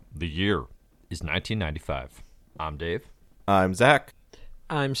The year is 1995. I'm Dave. I'm Zach.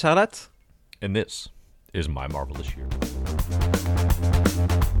 I'm Charlotte. And this is My Marvelous Year.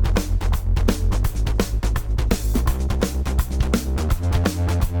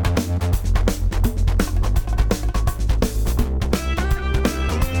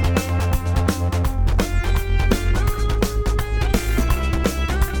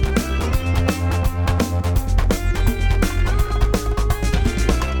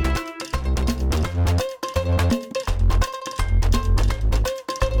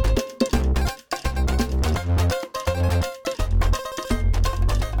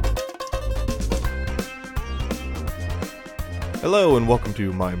 Hello and welcome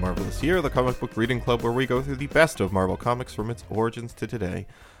to My Marvelous Year, the comic book reading club where we go through the best of Marvel Comics from its origins to today.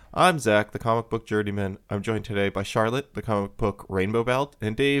 I'm Zach, the comic book journeyman. I'm joined today by Charlotte, the comic book rainbow belt,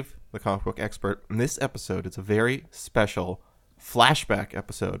 and Dave, the comic book expert. In this episode, it's a very special flashback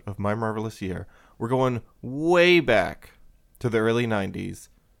episode of My Marvelous Year. We're going way back to the early 90s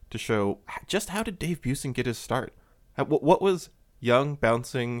to show just how did Dave Busing get his start. What was young,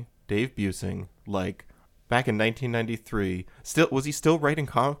 bouncing Dave Busing like back in 1993? Was he still writing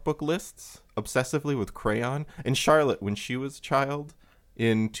comic book lists obsessively with crayon? And Charlotte, when she was a child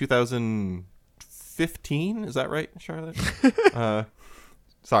in 2015, is that right, Charlotte?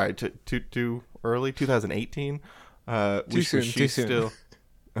 Sorry, too early. 2018. Too soon.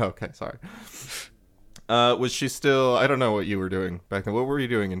 Okay, sorry. Was she still? I don't know what you were doing back then. What were you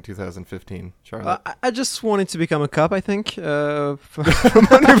doing in 2015, Charlotte? I just wanted to become a cop, I think, from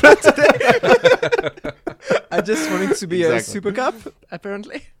Underground today. I just wanted to be a super cop,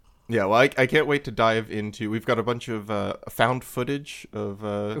 apparently. Yeah, well, I can't wait to dive into. We've got a bunch of found footage of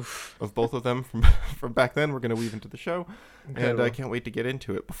both of them from back then. We're going to weave into the show, and I can't wait to get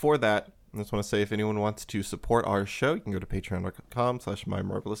into it. Before that, I just want to say if anyone wants to support our show, you can go to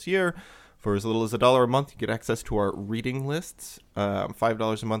patreon.com/mymarvelousyear. For as little as $1 a month, you get access to our reading lists.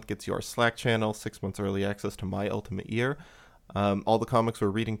 $5 a month gets you our Slack channel, 6 months early access to My Ultimate Year. All the comics we're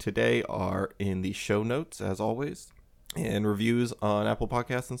reading today are in the show notes, as always. And reviews on Apple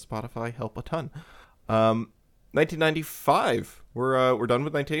Podcasts and Spotify help a ton. 1995. We're done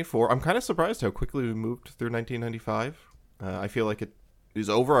with 1984. I'm kind of surprised how quickly we moved through 1995. I feel like it is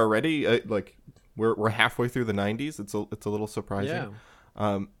over already. We're halfway through the 90s. It's a little surprising.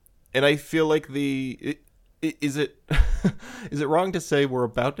 Yeah. And I feel like is it wrong to say we're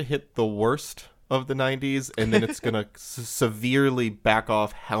about to hit the worst of the 90s and then it's going to severely back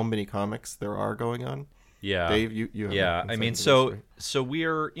off how many comics there are going on? Yeah. Dave, you have I mean, so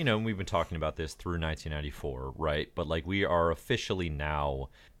we're, we've been talking about this through 1994, right? But like we are officially now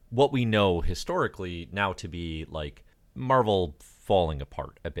what we know historically now to be like Marvel falling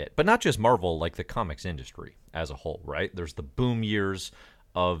apart a bit. But not just Marvel, like the comics industry as a whole, right? There's the boom years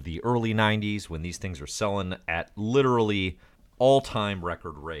of the early 90s when these things are selling at literally all-time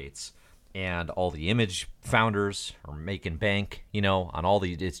record rates, and all the Image founders are making bank, on all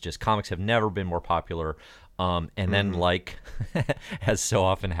the, it's just comics have never been more popular. And then like, as so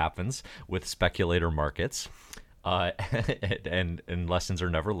often happens with speculator markets, and lessons are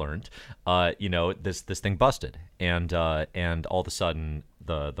never learned, this thing busted, and all of a sudden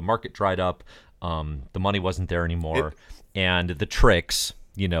the market dried up, the money wasn't there anymore, and the tricks,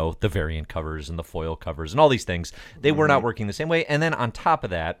 the variant covers and the foil covers and all these things, they were not working the same way. And then on top of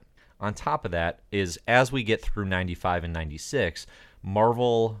that is as we get through 95 and 96,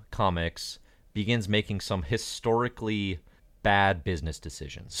 Marvel Comics begins making some historically bad business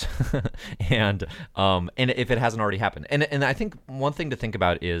decisions. and if it hasn't already happened. And I think one thing to think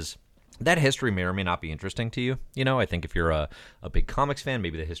about is that history may or may not be interesting to you. I think if you're a big comics fan,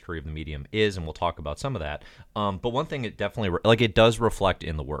 maybe the history of the medium is, and we'll talk about some of that. But one thing it definitely, it does reflect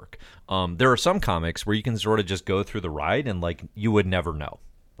in the work. There are some comics where you can sort of just go through the ride and, you would never know,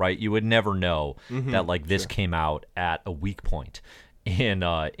 right? You would never know that, this came out at a weak point in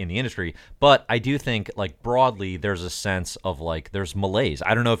the industry. But I do think, broadly, there's a sense of, there's malaise.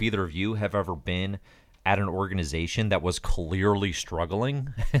 I don't know if either of you have ever been at an organization that was clearly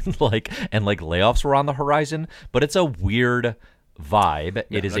struggling and layoffs were on the horizon, but it's a weird vibe.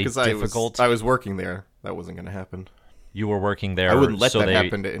 Yeah, it is a difficult. I was working there. That wasn't going to happen. You were working there. I wouldn't let that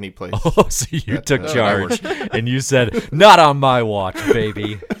happen to any place. Oh, so you took charge and you said, "Not on my watch,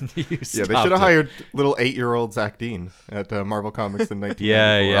 baby." They should have hired little 8-year-old Zach Dean at Marvel Comics in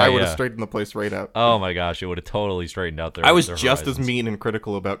 1994. I would have straightened the place right out. Oh my gosh, it would have totally straightened out their. I was just as mean and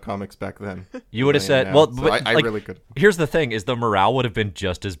critical about comics back then. You would have said, "Well," so I really could. Here's the thing: is the morale would have been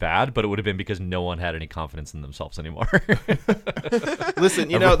just as bad, but it would have been because no one had any confidence in themselves anymore. Listen,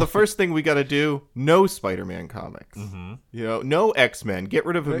 the first thing we got to do: no Spider-Man comics. You know, no X-Men. Get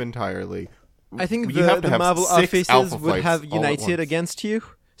rid of him entirely. I think You have to the have Marvel 6 offices Alpha would Flights have all at united once. against you.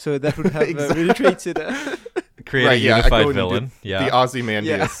 So that would have really created Create Right, a yeah, I unified go and do villain. Yeah, The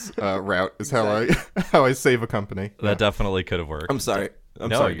Ozymandias route is how I save a company. that definitely could have worked. I'm sorry. I'm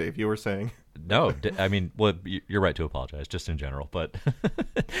No, sorry, you- Dave. You were saying. No, I mean, well, you're right to apologize, just in general. But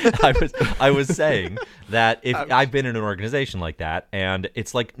I was saying that if I've been in an organization like that, and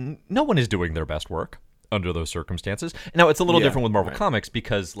it's like no one is doing their best work under those circumstances. Now, it's a little Yeah, different with Marvel right. Comics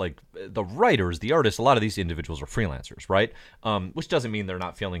because, like, the writers, the artists, a lot of these individuals are freelancers, right? Which doesn't mean they're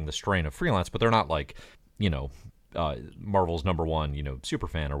not feeling the strain of freelance, but they're not like, Marvel's #1, super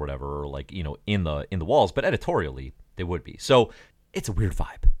fan or whatever, or like, in the walls. But editorially, they would be. So it's a weird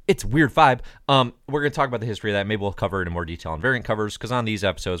vibe. It's a weird vibe. We're going to talk about the history of that. Maybe we'll cover it in more detail on variant covers, because on these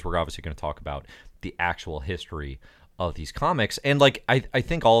episodes, we're obviously going to talk about the actual history of these comics. And like I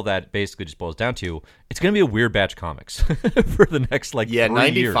think all of that basically just boils down to it's going to be a weird batch of comics for the next 3 years.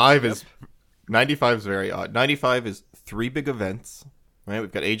 95 is very odd. 95 is 3 big events. Right,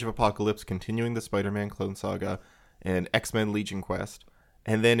 we've got Age of Apocalypse continuing the Spider-Man Clone Saga and X-Men Legion Quest,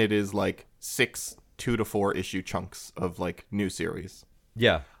 and then it is like 6 2 to 4 issue chunks of like new series.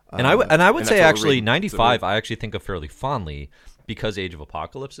 Yeah. And I would and say that's what we're actually reading. 95 I actually think of fairly fondly because Age of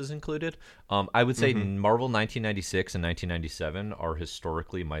Apocalypse is included. I would say Marvel 1996 and 1997 are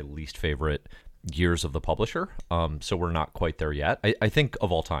historically my least favorite years of the publisher. So we're not quite there yet. I think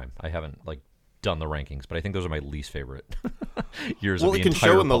of all time. I haven't like done the rankings, but I think those are my least favorite years Well, of the it can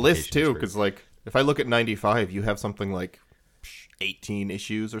entire show in the publication list too, history. because like if I look at 95, you have something like 18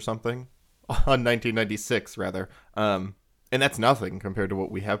 issues or something on 1996 rather, and that's nothing compared to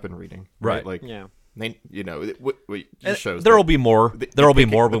what we have been reading. Right. Like, yeah. it just shows There will that be more. the There will be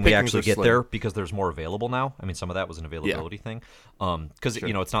picking- more the when we pickings actually are get slim. there because there's more available now. I mean, some of that was an availability thing. Because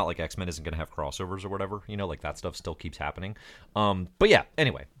it's not like X-Men isn't going to have crossovers or whatever. Like that stuff still keeps happening. But yeah.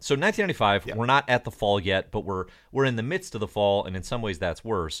 Anyway, so 1995. We're not at the fall yet, but we're in the midst of the fall, and in some ways that's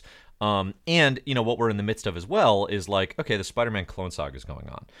worse. And what we're in the midst of as well is like, okay, the Spider-Man Clone Saga is going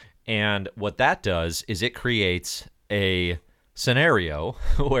on, and what that does is it creates a scenario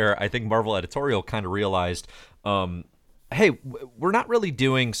where I think Marvel editorial kind of realized, hey, we're not really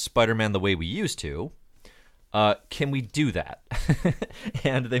doing Spider-Man the way we used to. Can we do that?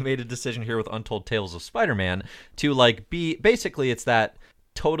 And they made a decision here with Untold Tales of Spider-Man to like be basically it's that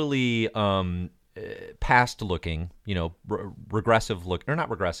totally past looking, regressive look, or not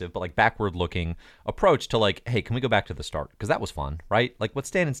regressive, but like backward looking approach to like, hey, can we go back to the start? Because that was fun, right? Like what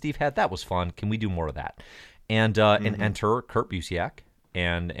Stan and Steve had, that was fun. Can we do more of that? And and enter Kurt Busiek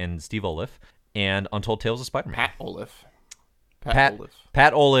and Steve Oliff and Untold Tales of Spider-Man. Pat Oliff.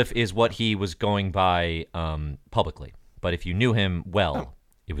 Pat Oliff is what he was going by publicly, but if you knew him well,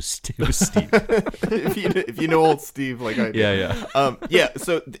 it was Steve. if you know old Steve like I do. Yeah.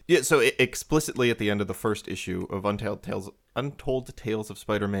 So explicitly at the end of the first issue of Untold Tales of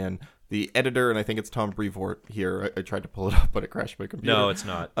Spider-Man, the editor, and I think it's Tom Brevoort here. I tried to pull it up, but it crashed my computer. No, it's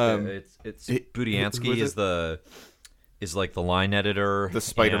not. It's Budiansky who is is like the line editor, The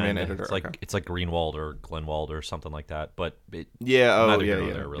Spider-Man and editor, It's like okay. it's like Greenwald or Glenwald or something like that. But neither here here nor nor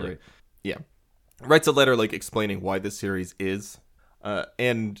there, there, really. Right. Yeah, writes a letter like explaining why this series is,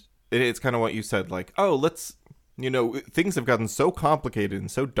 and it's kind of what you said, like, oh, let's, things have gotten so complicated and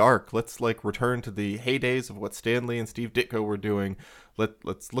so dark. Let's like return to the heydays of what Stan Lee and Steve Ditko were doing.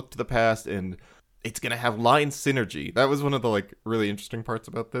 Let's look to the past, and it's gonna have line synergy. That was one of the like really interesting parts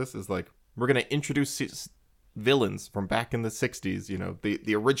about this is like we're gonna introduce villains from back in the 60s,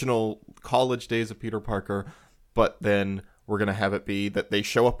 the original college days of Peter Parker, but then we're going to have it be that they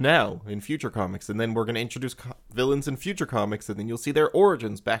show up now in future comics, and then we're going to introduce villains in future comics, and then you'll see their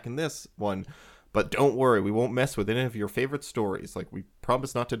origins back in this one. But don't worry, we won't mess with any of your favorite stories. Like, we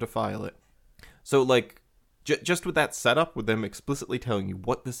promise not to defile it. So, like, just with that setup, with them explicitly telling you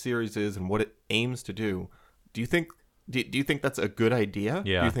what the series is and what it aims to do, do you think that's a good idea?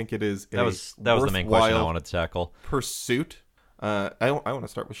 Yeah. Do you think it is that was the main question I wanted to tackle. Pursuit? I want to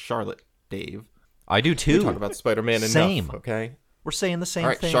start with Charlotte, Dave. I do too. We talk about Spider-Man enough, Same. okay? We're saying the same All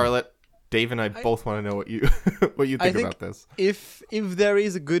right, thing. Charlotte, Dave and I both want to know what you think about this. If there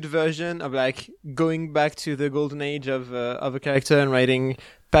is a good version of like going back to the golden age of a character and writing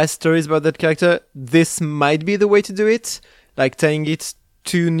past stories about that character, this might be the way to do it. Like tying it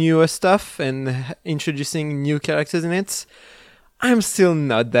to newer stuff and introducing new characters in it. I'm still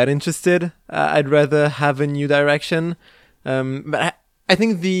not that interested. I'd rather have a new direction. But I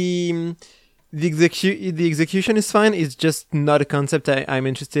think the execution is fine. It's just not a concept I'm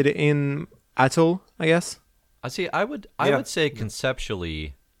interested in at all, I guess. I would say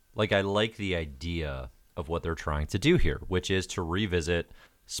conceptually, like I like the idea of what they're trying to do here, which is to revisit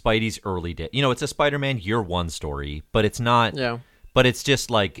Spidey's early day. It's a Spider-Man year one story, but it's not. Yeah. But it's just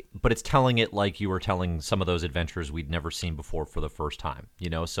like, but it's telling it like you were telling some of those adventures we'd never seen before for the first time,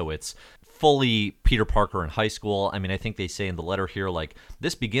 So it's fully Peter Parker in high school. I mean, I think they say in the letter here, like,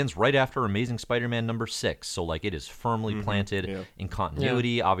 this begins right after Amazing Spider-Man #6. So, like, it is firmly planted in continuity.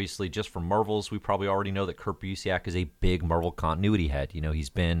 Yeah. Obviously, just from Marvel's, we probably already know that Kurt Busiek is a big Marvel continuity head. He's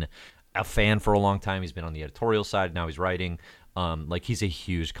been a fan for a long time. He's been on the editorial side. Now he's writing. Like, he's a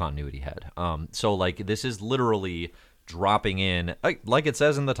huge continuity head. So, like, this is literally dropping in, like it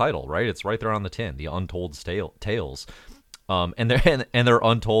says in the title, right? It's right there on the tin, the untold tales. And they're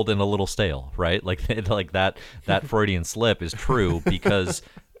untold and a little stale, right? Like that Freudian slip is true because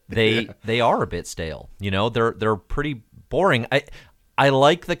they are a bit stale. They're pretty boring. I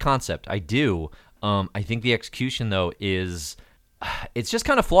like the concept. I do. I think the execution though it's just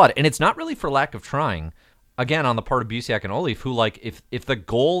kind of flawed, and it's not really for lack of trying. Again, on the part of Busiek and Olive, who, like, if the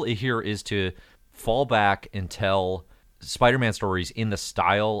goal here is to fall back and tell Spider-Man stories in the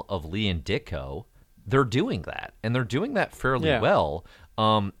style of Lee and Ditko, they're doing that, and they're doing that fairly well.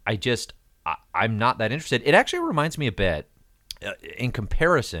 I'm not that interested. It actually reminds me a bit, in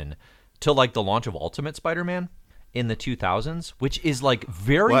comparison to, like, the launch of Ultimate Spider-Man in the 2000s, which is, like,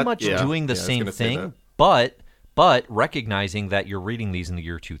 very much doing the same thing, but recognizing that you're reading these in the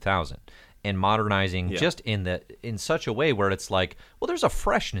year 2000 and modernizing just in such a way where it's like, well, there's a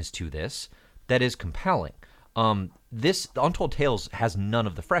freshness to this that is compelling. This Untold Tales has none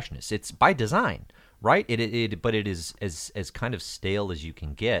of the freshness. It's by design, right? But it is as kind of stale as you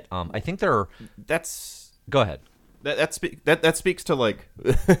can get. I think there are. Go ahead. That speaks to, like,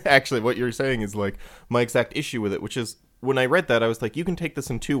 actually what you're saying is, like, my exact issue with it, which is when I read that I was like, you can take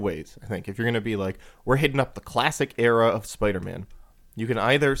this in two ways. I think if you're going to be like, we're hitting up the classic era of Spider-Man, you can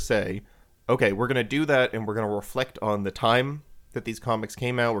either say, okay, we're going to do that and we're going to reflect on the time that these comics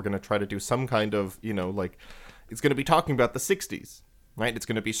came out. We're going to try to do some kind of, like, it's going to be talking about the 60s, right? It's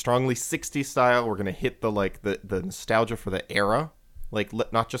going to be strongly 60s style. We're going to hit the nostalgia for the era, like,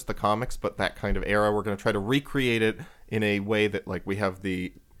 not just the comics, but that kind of era. We're going to try to recreate it in a way that, like, we have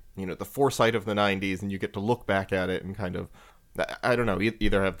the foresight of the 90s, and you get to look back at it and kind of, I don't know,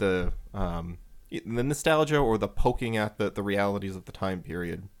 either have the nostalgia or the poking at the realities of the time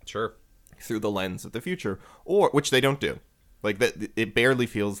period. Sure. Through the lens of the future, or which they don't do. Like, that, it barely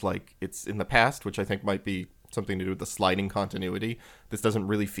feels like it's in the past, which I think might be something to do with the sliding continuity. This doesn't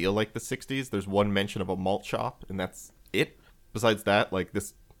really feel like the 60s. There's one mention of a malt shop, and that's it. Besides that, like,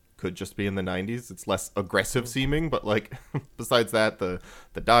 this could just be in the 90s. It's less aggressive seeming, but, like, besides that, the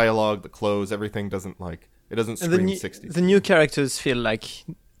dialogue, the clothes, everything doesn't scream 60s. The new characters feel like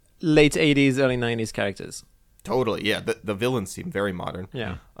late 80s, early 90s characters. Totally, yeah. The villains seem very modern.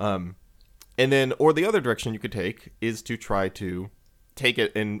 Yeah. And then, or the other direction you could take is to try to take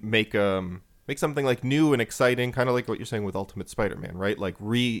it and make something, like, new and exciting, kind of like what you're saying with Ultimate Spider-Man, right? Like,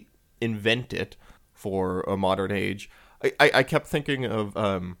 reinvent it for a modern age. I kept thinking of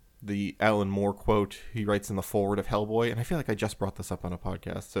the Alan Moore quote he writes in the foreword of Hellboy, and I feel like I just brought this up on a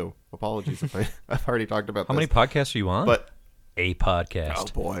podcast, so apologies if I've already talked about How many podcasts are you on? But a podcast. Oh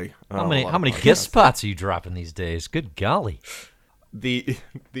boy. How many guest spots are you dropping these days? Good golly. The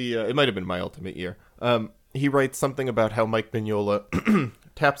it might have been My Ultimate Year. He writes something about how Mike Mignola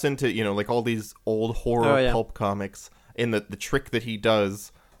taps into, like, all these old horror pulp comics, and the trick that he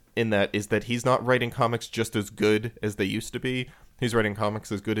does in that is that he's not writing comics just as good as they used to be. He's writing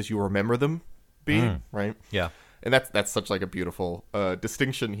comics as good as you remember them being, right? Yeah. And that's such, like, a beautiful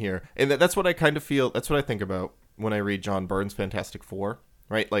distinction here. And that's what I kind of feel, that's what I think about when I read John Byrne's Fantastic Four,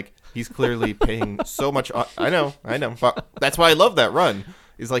 right? Like, he's clearly paying so much, I know, but that's why I love that run,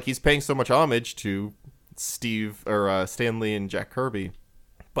 is, like, he's paying so much homage to Stan Lee and Jack Kirby.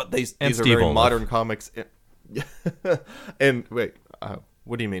 But these are very modern comics. And wait,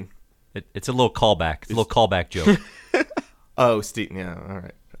 what do you mean? It's a little callback. It's a little callback joke. Oh, Steve. Yeah, all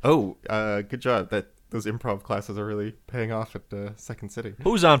right. Oh, good job. Those improv classes are really paying off at Second City.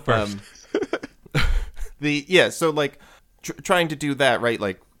 Who's on first? So, like, trying to do that, right?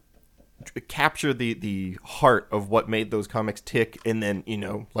 Like, capture the heart of what made those comics tick, and then,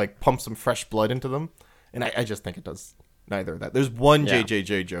 like, pump some fresh blood into them. And I just think it does neither of that. There's one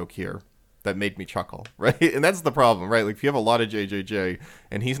JJJ joke here that made me chuckle, right? And that's the problem, right? Like, if you have a lot of JJJ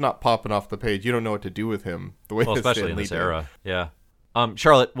and he's not popping off the page, you don't know what to do with him. The way, especially in this era, yeah.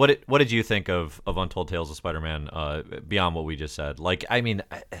 Charlotte, what did you think of Untold Tales of Spider-Man beyond what we just said? Like, I mean,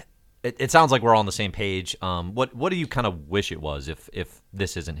 it sounds like we're all on the same page. What do you kind of wish it was if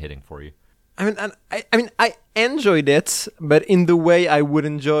this isn't hitting for you? I enjoyed it, but in the way I would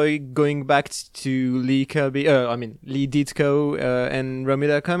enjoy going back to Lee Kirby, Lee Ditko and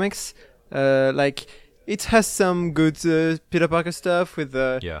Romita comics. Like it has some good Peter Parker stuff with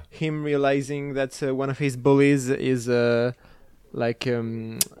him realizing that one of his bullies is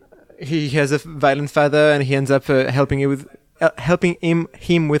he has a violent father, and he ends up helping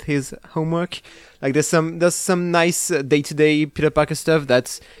him with his homework. Like there's some nice day-to-day Peter Parker stuff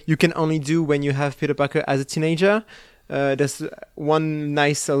that you can only do when you have Peter Parker as a teenager. There's one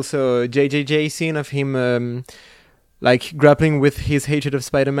nice also JJJ scene of him like grappling with his hatred of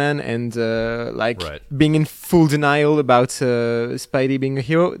Spider-Man and being in full denial about Spidey being a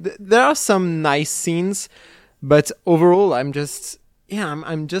hero. There are some nice scenes, but overall I'm just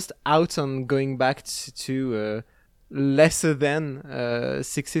out on going back to lesser than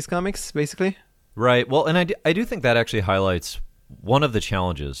 60s comics, basically. Right. Well, and I do think that actually highlights one of the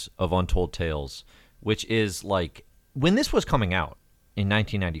challenges of Untold Tales, which is like when this was coming out in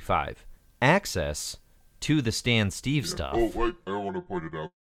 1995, access to the Stan Steve stuff. Oh, wait, I want to point it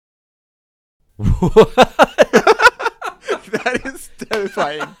out. That is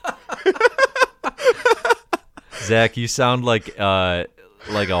terrifying. Zach, you sound like a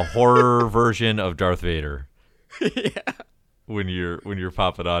horror version of Darth Vader. Yeah. When you're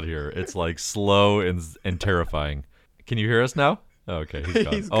popping out here, it's like slow and terrifying. Can you hear us now? Oh, okay, he's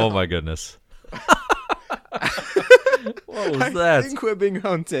gone. Oh my goodness. What was that? I think we're being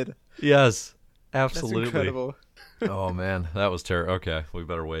haunted. Yes, absolutely. That's incredible. Oh man, that was terrible. Okay, we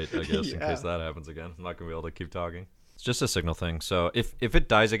better wait, I guess, in Yeah. case that happens again. I'm not gonna be able to keep talking. It's just a signal thing. So if it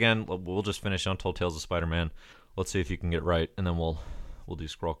dies again, we'll just finish Untold Tales of Spider-Man. Let's see if you can get right, and then we'll do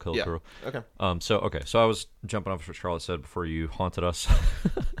Scroll Kill Yeah. Crew. Okay. So I was jumping off what Charlotte said before you haunted us.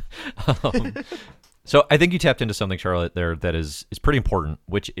 So I think you tapped into something, Charlotte, there that is pretty important,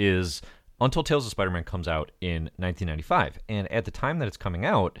 which is Untold Tales of Spider-Man comes out in 1995, and at the time that it's coming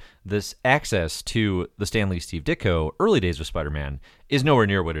out, this access to the Stan Lee Steve Ditko early days of Spider-Man is nowhere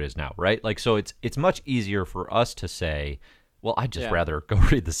near what it is now, right? Like, so it's much easier for us to say, well, I'd just rather go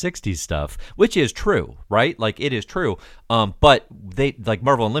read the 60s stuff, which is true, right? Like, it is true. But they, like,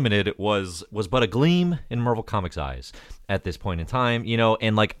 Marvel Unlimited was but a gleam in Marvel Comics' eyes at this point in time, you know,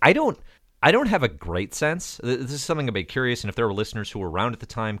 and like, I don't have a great sense. This is something I'd be curious, and if there were listeners who were around at the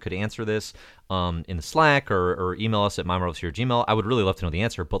time could answer this in the Slack or email us at mymarvelous@gmail.com. I would really love to know the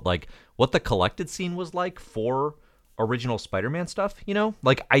answer, but like, what the collected scene was like for original Spider-Man stuff, you know?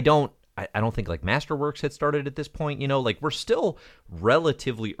 Like, I don't think like Masterworks had started at this point, you know, like we're still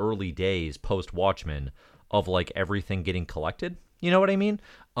relatively early days post Watchmen of like everything getting collected. You know what I mean?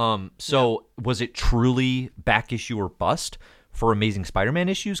 Was it truly back issue or bust for Amazing Spider-Man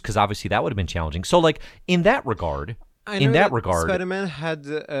issues? Because obviously that would have been challenging. So like in that regard, Spider-Man had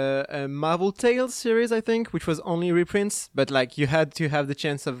a Marvel Tales series, I think, which was only reprints, but like you had to have the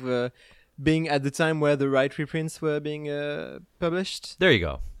chance of being at the time where the right reprints were being published. There you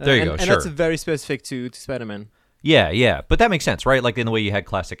go. And Sure. that's very specific to Spider-Man. Yeah. But that makes sense, right? Like in the way you had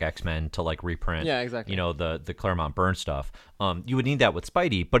classic X-Men to like reprint. Yeah, exactly. You know, the Claremont Byrne stuff. You would need that with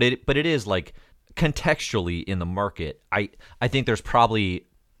Spidey, but it is like contextually in the market. I think there's probably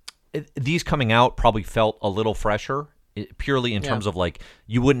these coming out probably felt a little fresher, purely in terms of like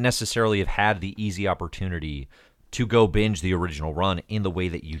you wouldn't necessarily have had the easy opportunity to go binge the original run in the way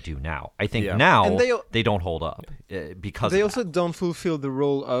that you do now. I think now And they don't hold up because they of also that. don't fulfill the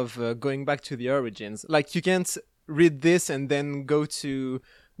role of going back to the origins. Like you can't read this and then go to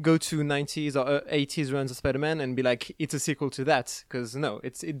 90s or 80s runs of Spider-Man and be like, it's a sequel to that. Because no,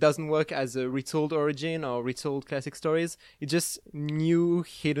 it doesn't work as a retold origin or retold classic stories. It's just new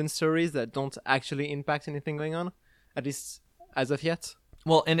hidden stories that don't actually impact anything going on, at least as of yet.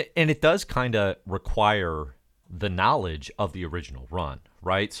 Well, and it does kind of require the knowledge of the original run,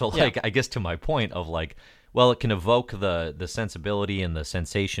 right? So like I guess to my point of like, well, it can evoke the sensibility and the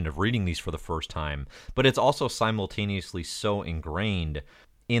sensation of reading these for the first time, but it's also simultaneously so ingrained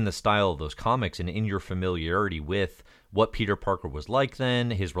in the style of those comics and in your familiarity with what Peter Parker was like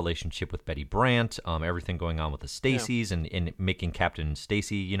then, his relationship with Betty Brant, everything going on with the Stacys and making Captain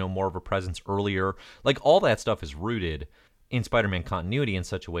Stacy, you know, more of a presence earlier. Like all that stuff is rooted in Spider-Man continuity in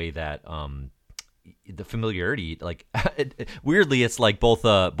such a way that the familiarity, like weirdly, it's like both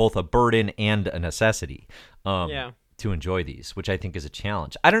a burden and a necessity to enjoy these, which I think is a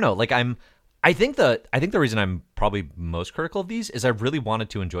challenge. I don't know. Like I think the reason I'm probably most critical of these is I really wanted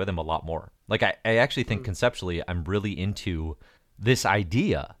to enjoy them a lot more. Like I actually think conceptually I'm really into this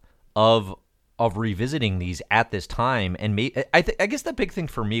idea of revisiting these at this time, and I guess the big thing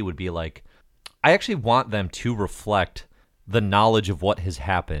for me would be like I actually want them to reflect the knowledge of what has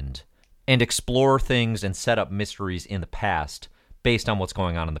happened and explore things and set up mysteries in the past based on what's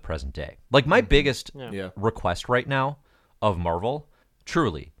going on in the present day. Like my biggest request right now of Marvel,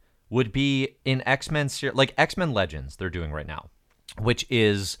 truly, would be in X-Men, like X-Men Legends they're doing right now, which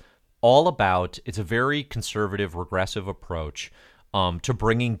is all about, it's a very conservative, regressive approach to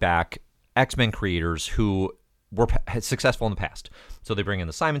bringing back X-Men creators who were successful in the past. So they bring in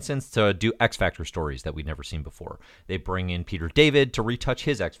the Simonsons to do X-Factor stories that we'd never seen before. They bring in Peter David to retouch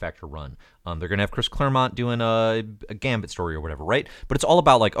his X-Factor run. They're going to have Chris Claremont doing a Gambit story or whatever, right? But it's all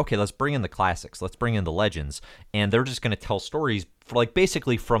about like, okay, let's bring in the classics. Let's bring in the legends. And they're just going to tell stories for like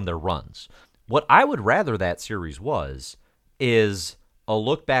basically from their runs. What I would rather that series is a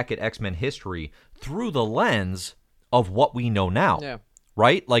look back at X-Men history through the lens of what we know now. Yeah.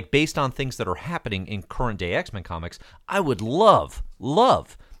 Right? Like based on things that are happening in current day X-Men comics, I would love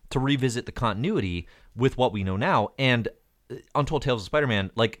to revisit the continuity with what we know now. And Untold Tales of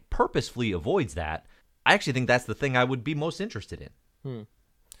Spider-Man like purposefully avoids that. I actually think that's the thing I would be most interested in.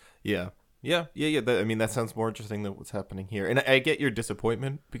 Yeah. I mean, that sounds more interesting than what's happening here. And I get your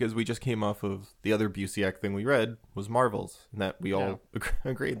disappointment because we just came off of the other Busiek thing we read was Marvel's, and that we all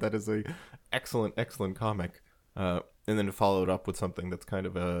agreed that is a excellent comic. And then to follow it up with something that's kind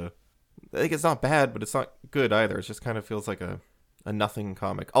of I think it's not bad, but it's not good either. It just kind of feels like a nothing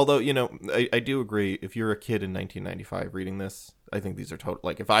comic. Although, I do agree, if you're a kid in 1995 reading this, I think these are total,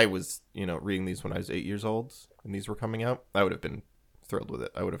 like if I was, reading these when I was 8 years old and these were coming out, I would have been thrilled with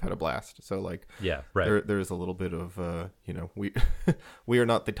it. I would have had a blast. So like, yeah, right. There's a little bit of, we we are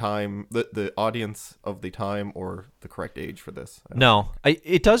not the audience of the time or the correct age for this. No,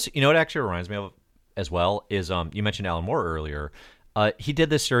 it does. It actually reminds me of as well is you mentioned Alan Moore earlier. He did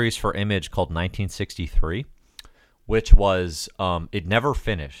this series for Image called 1963, which was it never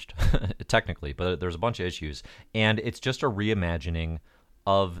finished technically, but there's a bunch of issues, and it's just a reimagining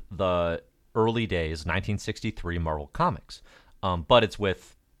of the early days 1963 Marvel Comics, but it's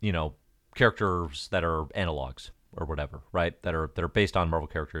with characters that are analogs or whatever, right? That are based on Marvel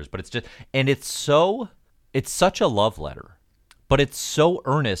characters, but it's such a love letter, but it's so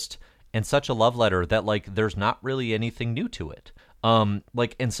earnest. And such a love letter that like there's not really anything new to it. And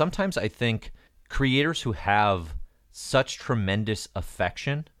sometimes I think creators who have such tremendous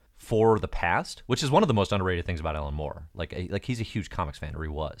affection for the past, which is one of the most underrated things about Alan Moore. Like he's a huge comics fan, or he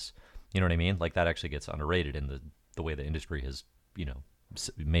was. You know what I mean? Like that actually gets underrated in the way the industry has,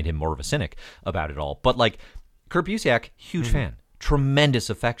 made him more of a cynic about it all. But like Kurt Busiek, huge fan, tremendous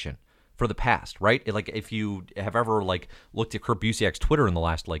affection for the past, right? Like if you have ever like looked at Kurt Busiek's Twitter in the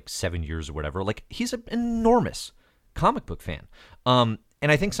last like 7 years or whatever, like he's an enormous comic book fan. And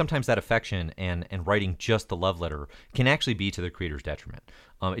I think sometimes that affection and writing just the love letter can actually be to the creator's detriment.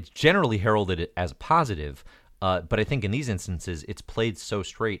 It's generally heralded as a positive, but I think in these instances it's played so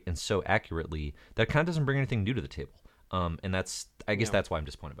straight and so accurately that it kind of doesn't bring anything new to the table. And that's why I'm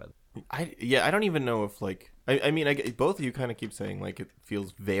disappointed by it. I don't even know if like I mean both of you kind of keep saying like it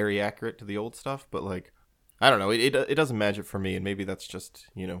feels very accurate to the old stuff, but like I don't know, it doesn't match it for me, and maybe that's just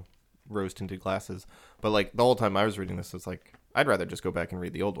rose tinted glasses. But like the whole time I was reading this, it's like I'd rather just go back and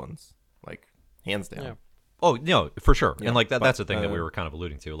read the old ones, like hands down. Yeah. Oh no, for sure, and like that's the thing that we were kind of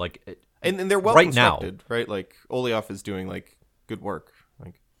alluding to, like and they're well right constructed, now, right? Like Olioff is doing like good work,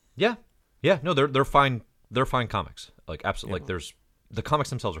 like yeah, no, they're fine. They're fine comics, like absolutely. Like the comics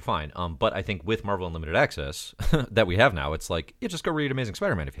themselves are fine. But I think with Marvel Unlimited Access that we have now, it's like just go read Amazing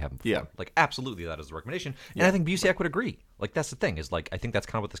Spider-Man if you haven't before. Yeah, like absolutely, that is the recommendation. And I think Busiek would agree. Like that's the thing is like I think that's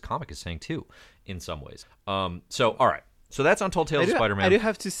kind of what this comic is saying too, in some ways. So all right. So that's Untold Tales of Spider-Man. I do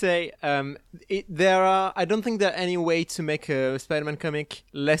have to say, I don't think there are any way to make a Spider-Man comic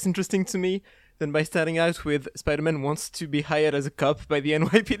less interesting to me than by starting out with Spider-Man wants to be hired as a cop by the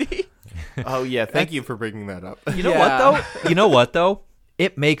NYPD. Oh yeah, thank you for bringing that up. You know what though?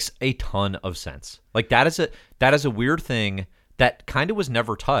 It makes a ton of sense. Like that is a weird thing that kind of was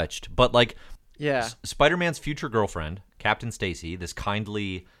never touched, but like Spider-Man's future girlfriend, Captain Stacy, this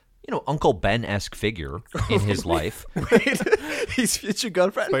kindly, Uncle Ben-esque figure in his life. Wait, his future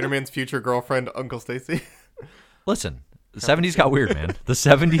girlfriend? Spider-Man's future girlfriend, Uncle Stacy. Listen, the 70s got weird, man. The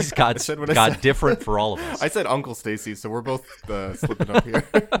 70s got different for all of us. I said Uncle Stacy, so we're both slipping up here.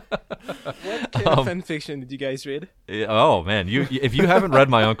 What kind of fan fiction did you guys read? Oh man, if you haven't read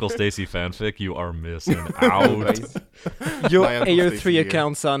my Uncle Stacy fanfic, you are missing out. Your AO3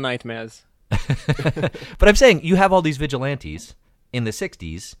 accounts are nightmares. But I'm saying you have all these vigilantes in the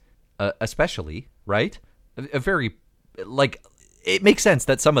 60s, especially, right? A very like. It makes sense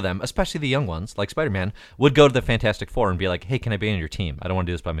that some of them, especially the young ones, like Spider-Man, would go to the Fantastic Four and be like, hey, can I be on your team? I don't want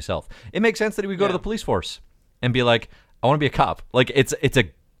to do this by myself. It makes sense that he would go to the police force and be like, I want to be a cop. Like, it's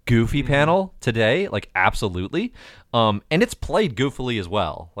goofy panel today, like absolutely. And it's played goofily as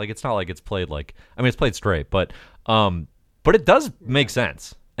well. Like it's not like it's played like, I mean, it's played straight, but it does make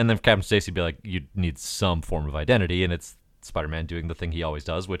sense. And then Captain Stacy be like, you need some form of identity, and it's Spider-Man doing the thing he always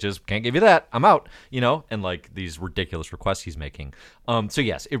does, which is, can't give you that, I'm out, and like these ridiculous requests he's making. So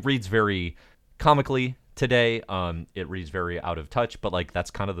yes, it reads very comically today. It reads very out of touch, but like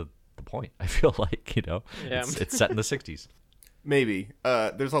that's kind of the point. I feel like, it's set in the 60s. Maybe.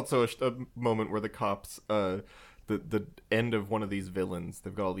 There's also a moment where the cops, the end of one of these villains,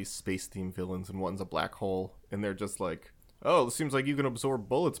 they've got all these space-themed villains, and one's a black hole, and they're just like, oh, it seems like you can absorb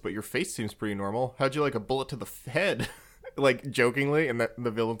bullets, but your face seems pretty normal. How'd you like a bullet to the head? Like, jokingly, and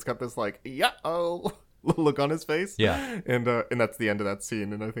the villain's got this, like, yeah-oh look on his face. Yeah. And that's the end of that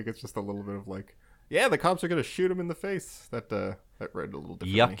scene, and I think it's just a little bit of like, yeah, the cops are going to shoot him in the face. That read a little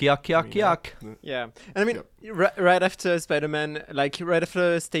differently. Yuck. Yeah. And I mean, right after Spider-Man, like, right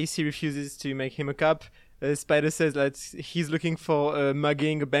after Stacy refuses to make him a cop, Spider says that he's looking for a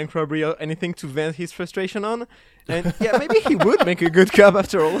mugging, a bank robbery, or anything to vent his frustration on. And yeah, maybe he would make a good cop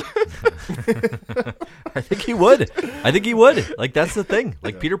after all. I think he would. Like, that's the thing.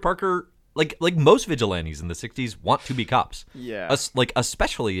 Like, Peter Parker, like most vigilantes in the 60s want to be cops. Yeah. Like,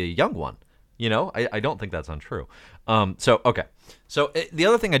 especially a young one. I don't think that's untrue. Okay. So the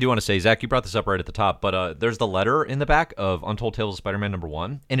other thing I do want to say, Zach, you brought this up right at the top, but there's the letter in the back of Untold Tales of Spider-Man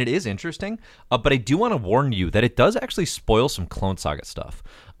 #1, and it is interesting. But I do want to warn you that it does actually spoil some Clone Saga stuff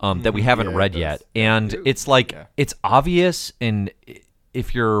that we haven't read yet, and it's like it's obvious. And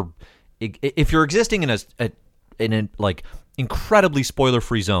if you're existing in a like incredibly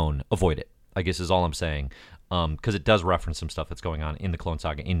spoiler-free zone, avoid it, I guess is all I'm saying. Because it does reference some stuff that's going on in the Clone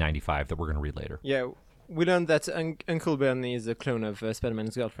Saga in '95 that we're going to read later. Yeah, we learned that Uncle Ben is a clone of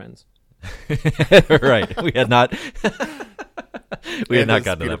Spider-Man's girlfriend. Right. We had not gotten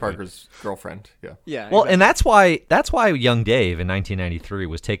to Peter that Parker's girlfriend. Yeah. Yeah. Well, and that's why young Dave in 1993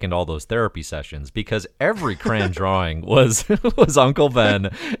 was taking to all those therapy sessions, because every crayon drawing was Uncle Ben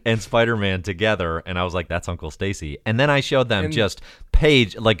and Spider-Man together, and I was like, that's Uncle Stacy. And then I showed them just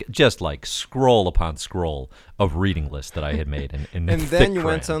scroll upon scroll of reading lists that I had made in and thick then you crayon.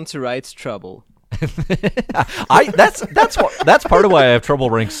 went on to write Trouble. That's part of why I have trouble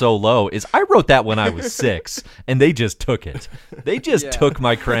ranked so low, is I wrote that when I was 6, and they just took it. They just took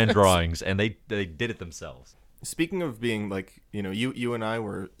my crayon drawings and they did it themselves. Speaking of being like, you and I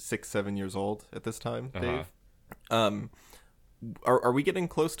were 6-7 years old at this time, Dave. Are we getting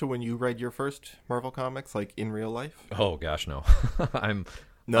close to when you read your first Marvel comics, like in real life? Oh gosh, no.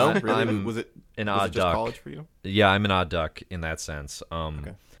 Really? Was it an was odd it just duck. college for you? Yeah, I'm an odd duck in that sense.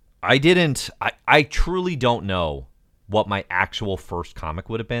 Okay. I truly don't know what my actual first comic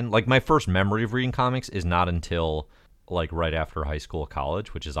would have been. Like, my first memory of reading comics is not until like right after high school,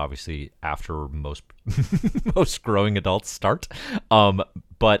 college, which is obviously after most growing adults start.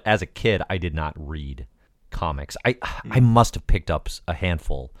 But as a kid, I did not read comics. I must have picked up a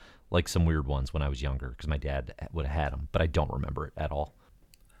handful, like some weird ones when I was younger, because my dad would have had them, but I don't remember it at all.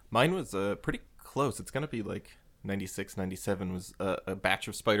 Mine was pretty close. It's going to be like 96, 97 was a batch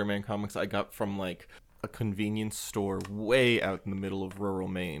of Spider-Man comics I got from like a convenience store way out in the middle of rural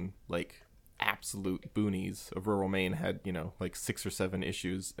Maine. Like absolute boonies of rural Maine had, like 6 or 7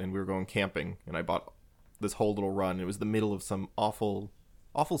 issues, and we were going camping, and I bought this whole little run. It was the middle of some awful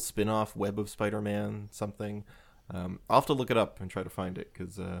spin-off Web of Spider-Man something. I'll have to look it up and try to find it,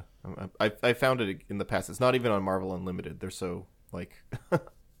 because I found it in the past. It's not even on Marvel Unlimited. They're so like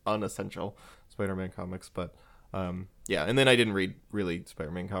unessential Spider-Man comics, but yeah. And then I didn't read really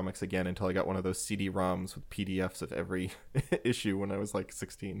Spider-Man comics again until I got one of those CD-ROMs with PDFs of every issue when I was like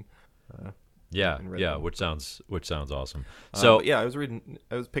 16. Yeah, which sounds awesome. So I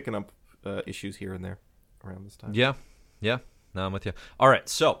was picking up issues here and there around this time. Yeah. No, I'm with you. All right,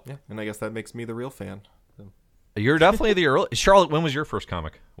 so yeah, and I guess that makes me the real fan. So. You're definitely the early. Charlotte, when was your first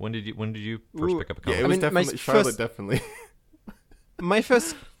comic? When did you first pick up a comic? Yeah, it was definitely Charlotte. Definitely. My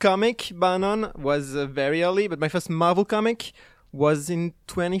first comic, Bannon, was very early, but my first Marvel comic was in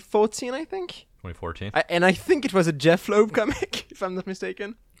 2014, I think. 2014. And I think it was a Jeff Loeb comic, if I'm not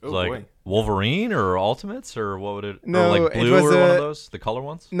mistaken. Oh, like boy. Wolverine or Ultimates, or what would it? No, or like Blue, it was or one of those, the color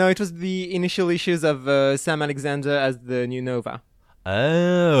ones. No, it was the initial issues of Sam Alexander as the new Nova.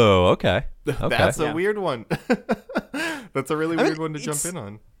 Oh, okay. That's a weird one. That's a really weird one to jump in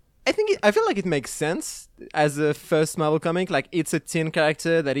on. I feel like it makes sense as a first Marvel comic. Like, it's a teen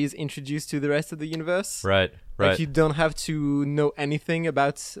character that is introduced to the rest of the universe. Right. Like, you don't have to know anything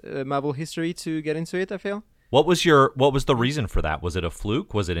about Marvel history to get into it, I feel. What was the reason for that? Was it a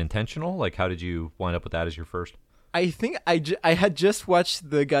fluke? Was it intentional? Like, how did you wind up with that as your first? I think I had just watched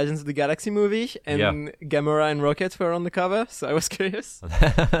the Guardians of the Galaxy movie, and Gamora and Rocket were on the cover, so I was curious.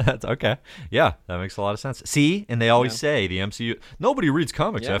 That's okay. Yeah, that makes a lot of sense. See, and they always say the MCU. Nobody reads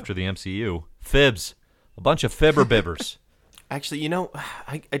comics after the MCU. Fibs, a bunch of fibber bibbers. Actually,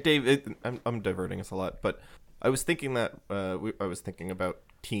 Dave, I'm diverting us a lot, but I was thinking that I was thinking about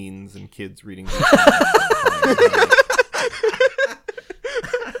teens and kids reading.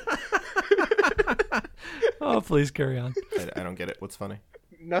 Oh, please carry on. I don't get it. What's funny?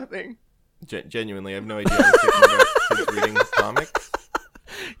 Nothing. Genuinely, I have no idea. I was thinking about kids reading comics.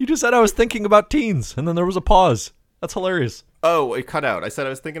 You just said I was thinking about teens, and then there was a pause. That's hilarious. Oh, it cut out. I said I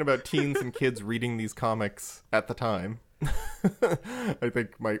was thinking about teens and kids reading these comics at the time. I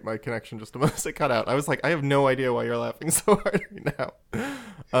think my connection just almost cut out. I was like, I have no idea why you're laughing so hard right now.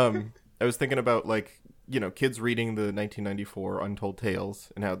 I was thinking about kids reading the 1994 Untold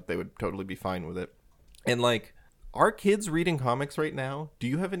Tales and how they would totally be fine with it. And are kids reading comics right now? Do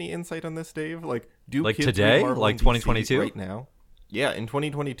you have any insight on this, Dave? Do kids today, read Marvel and 2022, DC right now? Yeah, in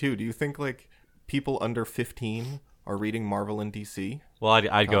 2022. Do you think people under 15 are reading Marvel and DC? Well,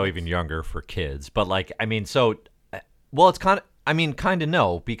 I'd go even younger for kids, but it's kind of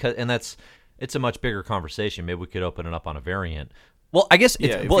no, because it's a much bigger conversation. Maybe we could open it up on a variant. Well, I guess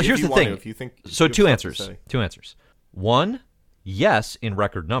here's the thing. If you think so, two answers. One, yes, in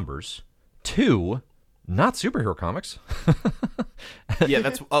record numbers. Two, not superhero comics. Yeah,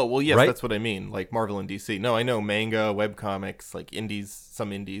 that's yes, right? That's what I mean. Like Marvel and DC. No, I know manga, webcomics,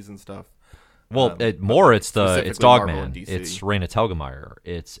 some indies and stuff. Well, it's Dogman, it's Raina Telgemeier,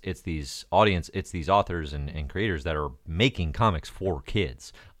 it's these authors and creators that are making comics for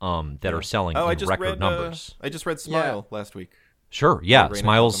kids, that are selling in record numbers. I just read Smile last week. Sure, yeah,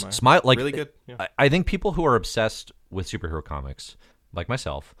 Smile, really good. Yeah. I think people who are obsessed with superhero comics, like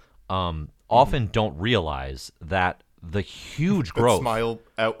myself, often don't realize that the huge growth. Smile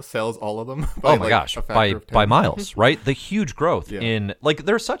outsells all of them. Oh my gosh, by miles, right? The huge growth in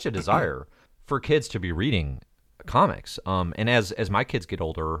there's such a desire for kids to be reading comics. And as my kids get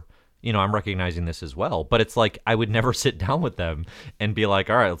older, I'm recognizing this as well. But it's like I would never sit down with them and be like,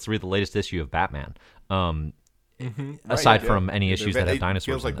 all right, let's read the latest issue of Batman. Aside from any issues that have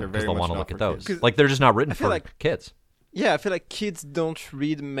dinosaurs in them, because they'll want to look at those. They're just not written for kids. Yeah, I feel like kids don't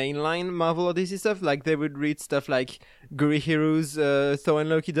read mainline Marvel or DC stuff. They would read stuff like Guri Heroes, Thor and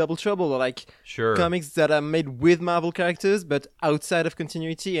Loki Double Trouble, or comics that are made with Marvel characters but outside of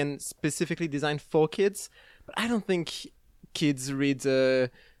continuity and specifically designed for kids. But I don't think kids read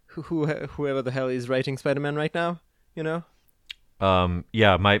whoever the hell is writing Spider-Man right now,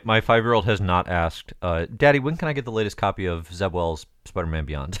 Yeah, my 5-year-old has not asked, Daddy, when can I get the latest copy of Zeb Wells' Spider-Man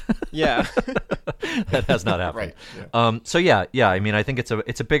Beyond? Yeah. That has not happened. Right. Yeah. I mean, I think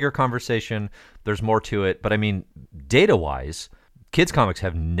it's a bigger conversation. There's more to it, but I mean, data-wise, kids comics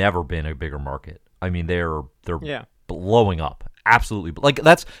have never been a bigger market. I mean, they're blowing up. Absolutely.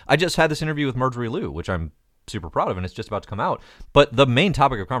 I just had this interview with Marjorie Liu, which I'm super proud of, and it's just about to come out. But the main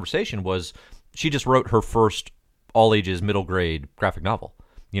topic of conversation was she just wrote her first all ages middle grade graphic novel.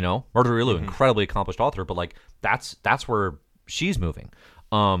 Marjorie Liu, incredibly accomplished author, but that's where she's moving.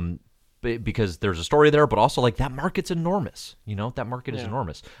 Because there's a story there, but also that market's enormous. That market is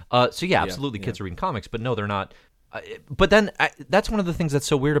enormous. Absolutely, kids are reading comics, but no, they're not. But then that's one of the things that's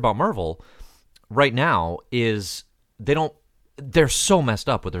so weird about Marvel right now is they're so messed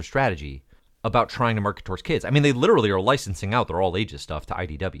up with their strategy about trying to market towards kids. I mean, they literally are licensing out their all ages stuff to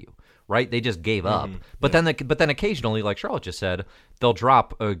IDW, right? They just gave up. But then occasionally, like Charlotte just said, they'll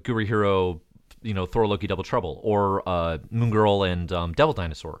drop a Guri Hero, Thor Loki Double Trouble, or Moon Girl and Devil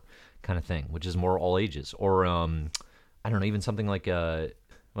Dinosaur kind of thing, which is more all ages, or I don't know, even something like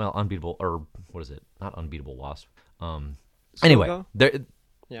Unbeatable, or what is it? Not Unbeatable Wasp. Anyway,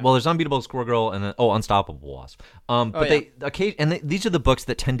 there's Unbeatable Squirrel Girl and then Unstoppable Wasp. These are the books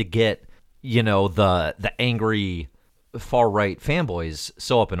that tend to get the angry far right fanboys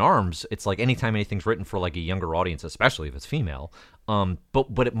so up in arms. It's like anytime anything's written for a younger audience, especially if it's female.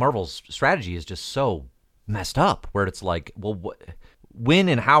 But Marvel's strategy is just so messed up, where it's like, well, when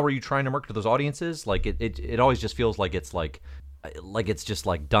and how are you trying to market to those audiences? It always just feels like it's it's just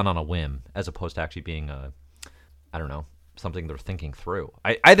done on a whim, as opposed to actually being I don't know, something they're thinking through.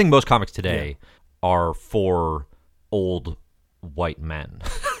 I think most comics today are for old white men.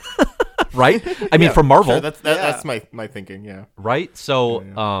 Right? I mean, for Marvel, sure, that's my thinking. Yeah. Right. So,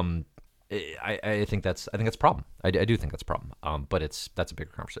 I think that's a problem. I do think that's a problem. But that's a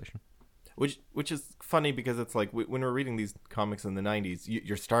bigger conversation. Which is funny because it's like when we're reading these comics in the 90s,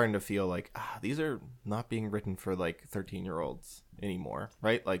 you're starting to feel like these are not being written for like 13-year-olds anymore,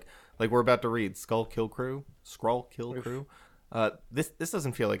 right? Like we're about to read Skrull Kill Crew. This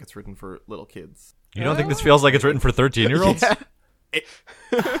doesn't feel like it's written for little kids. You don't think this feels like it's written for 13-year-olds?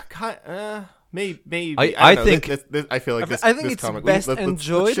 Maybe. I don't know. think I feel like this. I think this it's comic, best let's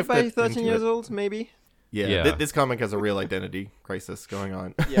enjoyed shift by it 13 into years it. old, maybe. Yeah. This comic has a real identity crisis going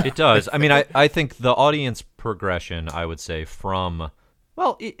on. Yeah. It does. I mean, I think the audience progression, I would say, from...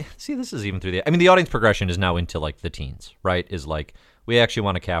 Well, see, this is even through the... I mean, the audience progression is now into, like, the teens, right? Is like, we actually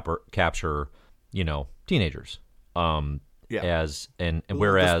want to capture, teenagers. As and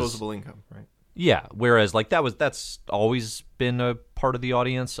whereas... Disposable income, right? Yeah, whereas, like, that's always been a part of the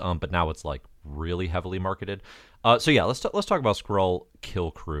audience, but now it's, like, really heavily marketed. So, yeah, let's talk about Skrull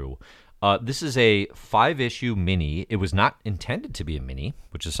Kill Crew. This is a 5-issue mini. It was not intended to be a mini,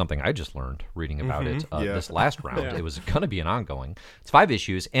 which is something I just learned reading about it this last round. Yeah. It was going to be an ongoing. It's 5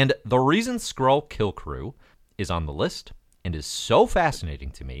 issues, and the reason Skrull Kill Crew is on the list and is so fascinating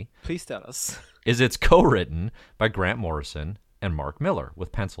to me Please tell us. is it's co-written by Grant Morrison and Mark Miller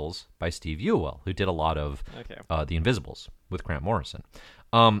with pencils by Steve Ewell, who did a lot of The Invisibles with Grant Morrison.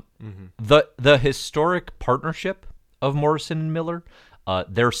 The historic partnership of Morrison and Miller,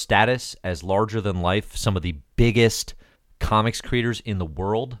 their status as larger-than-life, some of the biggest comics creators in the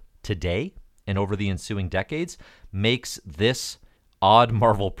world today and over the ensuing decades, makes this odd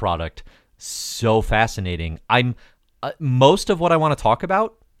Marvel product so fascinating. Most of what I want to talk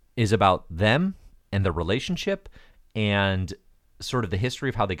about is about them and the relationship and sort of the history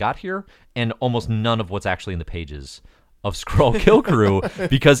of how they got here, and almost none of what's actually in the pages of Skrull Kill Crew,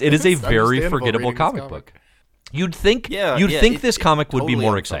 because it is a very forgettable comic book. You'd think this comic would be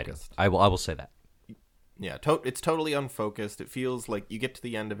more exciting. I will say that. Yeah, it's totally unfocused. It feels like you get to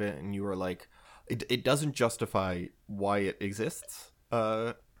the end of it and you are like, it doesn't justify why it exists.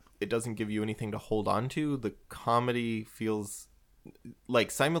 It doesn't give you anything to hold on to. The comedy feels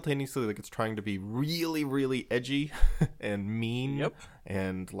like simultaneously like it's trying to be really, really edgy and mean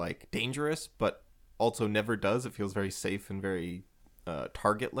and like dangerous, but also never does. It feels very safe and very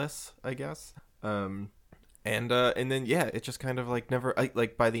targetless, I guess. And then it just kind of like never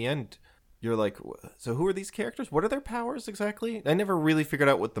like by the end you're like, so who are these characters? What are their powers exactly? I never really figured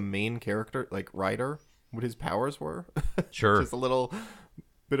out what the main character, like Ryder, what his powers were. Sure. Just a little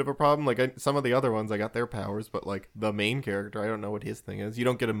bit of a problem. Like some of the other ones I got their powers, but like the main character, I don't know what his thing is. You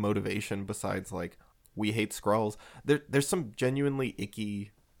don't get a motivation besides like, we hate Skrulls. There's some genuinely icky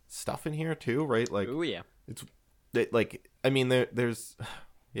stuff in here too, right? Like, Oh yeah. There's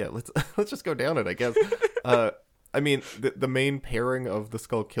let's just go down it, I guess. I mean, the main pairing of the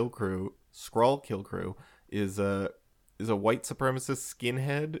Skrull Kill Crew is a white supremacist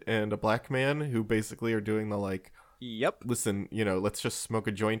skinhead and a black man who basically are doing the like, Yep. listen, let's just smoke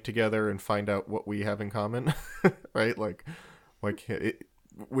a joint together and find out what we have in common, right?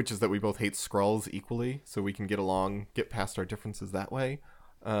 Which is that we both hate Skrulls equally, so we can get past our differences that way.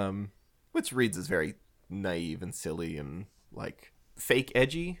 Which reads as very naive and silly and like fake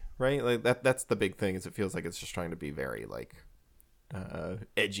edgy, right? Like that's the big thing, is it feels like it's just trying to be very like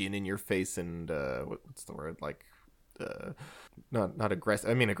edgy and in your face and what's the word, like not aggressive.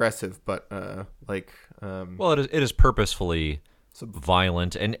 I mean aggressive, but well, it is purposefully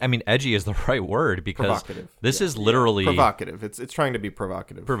violent, and I mean edgy is the right word, because provocative. This is literally provocative. It's trying to be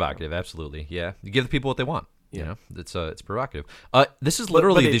provocative. Provocative, absolutely. Yeah, you give the people what they want. Yeah. It's provocative. This is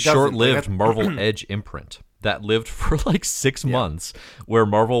literally the short-lived Marvel Edge imprint that lived for like 6 months, where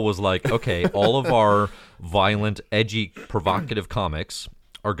Marvel was like, okay, all of our violent, edgy, provocative comics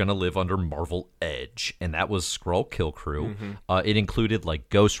are going to live under Marvel Edge. And that was Skrull Kill Crew. It included like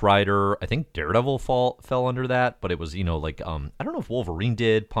Ghost Rider. I think Daredevil fell under that, but it was, I don't know if Wolverine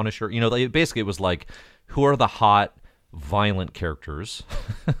did, Punisher. Basically it was like, who are the hot, violent characters?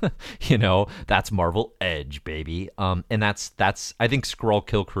 That's Marvel Edge, baby. And that's I think Skrull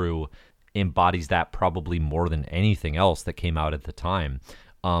Kill Crew embodies that probably more than anything else that came out at the time,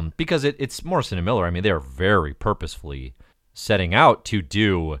 because it's Morrison and Miller. I mean, they are very purposefully setting out to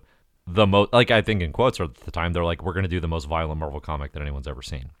do the most, like, I think in quotes at the time, they're like, we're going to do the most violent Marvel comic that anyone's ever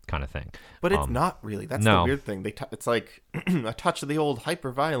seen, kind of thing. But it's not really. That's the weird thing. It's like a touch of the old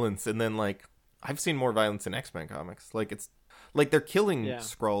hyper violence, and then like I've seen more violence in X-Men comics. Like it's like they're killing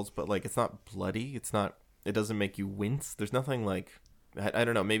Skrulls, but like it's not bloody. It doesn't make you wince. There's nothing like, I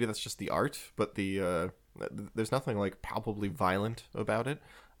don't know. Maybe that's just the art, but there's nothing like palpably violent about it.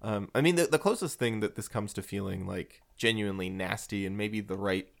 I mean, the closest thing that this comes to feeling like genuinely nasty and maybe the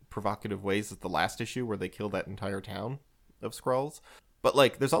right provocative ways is the last issue where they kill that entire town of Skrulls. But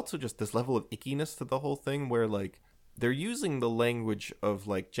like, there's also just this level of ickiness to the whole thing where like they're using the language of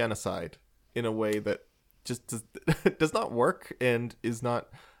like genocide in a way that just does not work and is not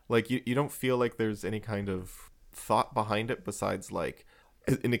like you don't feel like there's any kind of thought behind it besides like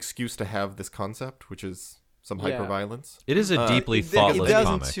an excuse to have this concept, which is some hyperviolence. It is a deeply It thoughtless delves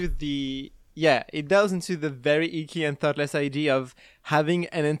comic. into the it delves into the very icky and thoughtless idea of having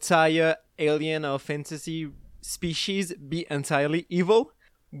an entire alien or fantasy species be entirely evil,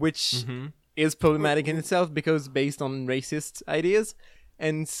 which is problematic in itself because based on racist ideas.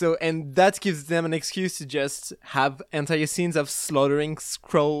 And that gives them an excuse to just have entire scenes of slaughtering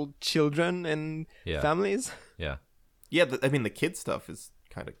Skrull children and families. Yeah. Yeah, I mean, the kid stuff is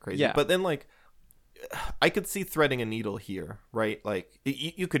kind of crazy. Yeah. But then, like, I could see threading a needle here, right? Like,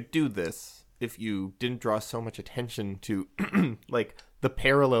 you could do this if you didn't draw so much attention to, like, the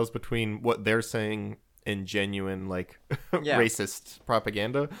parallels between what they're saying and genuine, like, racist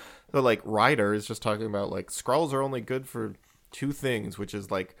propaganda. So, like, Ryder is just talking about, like, Skrulls are only good for two things, which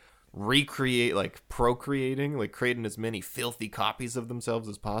is, like, recreate, like, procreating, like, creating as many filthy copies of themselves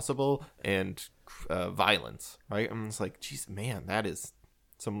as possible, and violence, right? I'm just like, geez, man, that is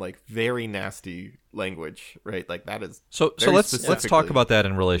some like very nasty language, right? Like that is so let's talk about that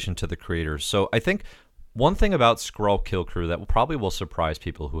in relation to the creators. So I think one thing about Skrull Kill Crew that probably will surprise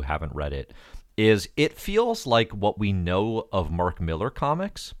people who haven't read it is it feels like what we know of Mark Millar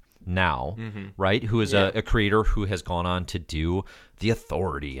comics now, right? Who is a creator who has gone on to do The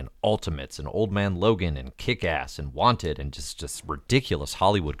Authority and Ultimates and Old Man Logan and Kick-Ass and Wanted and just ridiculous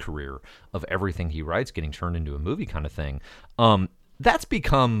Hollywood career of everything he writes getting turned into a movie kind of thing. That's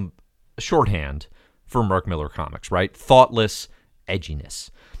become shorthand for Mark Millar comics, right? Thoughtless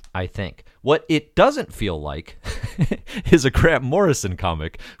edginess, I think. What it doesn't feel like is a Grant Morrison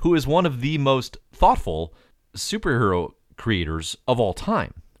comic who is one of the most thoughtful superhero creators of all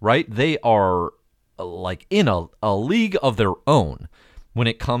time. Right? They are like in a league of their own when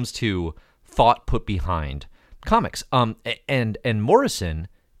it comes to thought put behind comics. And Morrison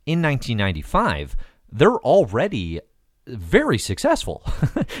in 1995, they're already very successful.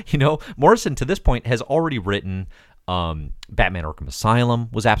 Morrison to this point has already written Batman Arkham Asylum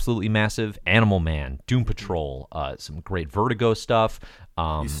was absolutely massive. Animal Man, Doom Patrol, some great Vertigo stuff.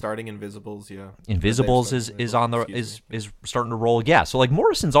 He's starting Invisibles, yeah. Invisibles is on the is starting to roll. Yeah, so like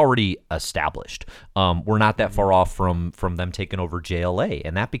Morrison's already established. We're not that far off from them taking over JLA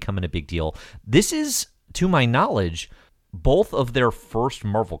and that becoming a big deal. This is, to my knowledge, both of their first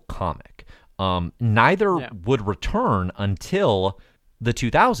Marvel comic. Neither would return until the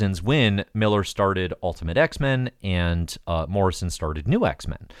 2000s when Miller started Ultimate X-Men and Morrison started New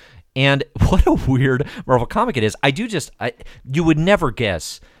X-Men. And what a weird Marvel comic it is. You would never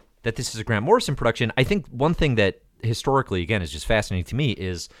guess that this is a Grant Morrison production. I think one thing that historically, again, is just fascinating to me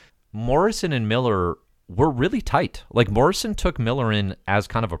is Morrison and Miller were really tight. Like Morrison took Miller in as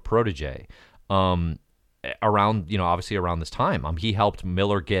kind of a protege around, obviously around this time. He helped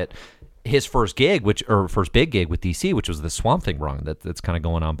Miller get his first big gig with DC, which was the Swamp Thing run that's kind of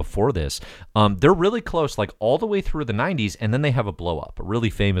going on before this. They're really close, like all the way through the 90s, and then they have a blow up, a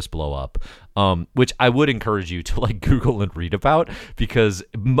really famous blow up, which I would encourage you to like Google and read about because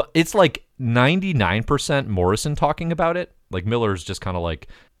it's like 99% Morrison talking about it. Like Miller's just kind of like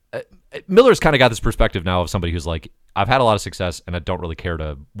Miller's kind of got this perspective now of somebody who's like, I've had a lot of success and I don't really care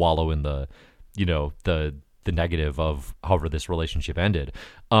to wallow in the negative of however this relationship ended.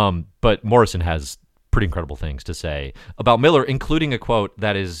 But Morrison has pretty incredible things to say about Miller, including a quote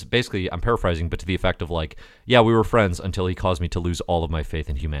that is basically, I'm paraphrasing, but to the effect of like, yeah, we were friends until he caused me to lose all of my faith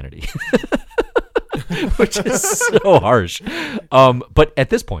in humanity. Which is so harsh. But at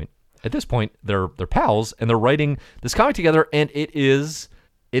this point, they're pals and they're writing this comic together, and it is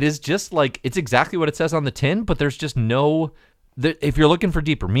just like, it's exactly what it says on the tin, but there's just no... If you're looking for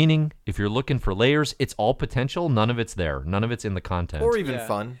deeper meaning, if you're looking for layers, it's all potential. None of it's there. None of it's in the content. Or even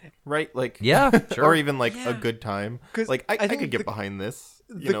fun, right? Like, yeah, sure. Or even like a good time. Like, I could get behind this.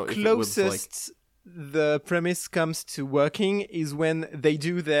 The closest the premise comes to working is when they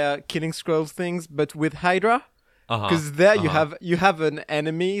do their Killing Skrulls things, but with Hydra. Because you have an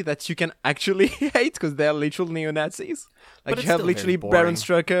enemy that you can actually hate because they're literal neo-Nazis. Like you have literally Baron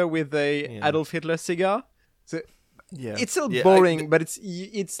Strucker with a Adolf Hitler cigar. So. Yeah, it's still boring, but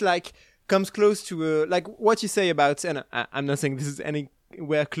it's like comes close to like what you say about, and I'm not saying this is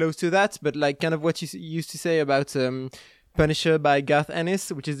anywhere close to that, but like kind of what you used to say about Punisher by Garth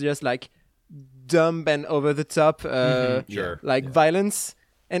Ennis, which is just like dumb and over the top, violence,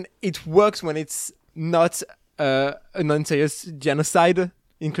 and it works when it's not an entire genocide,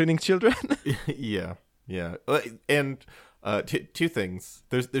 including children. yeah, and Two things.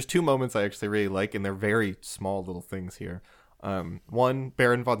 There's two moments I actually really like, and they're very small little things here. One,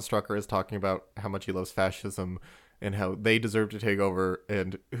 Baron von Strucker is talking about how much he loves fascism and how they deserve to take over,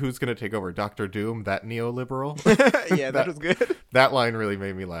 and who's going to take over? Dr. Doom, that neoliberal? Yeah, that was good. That line really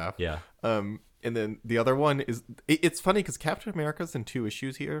made me laugh. Yeah. And then the other one is, it's funny because Captain America's in 2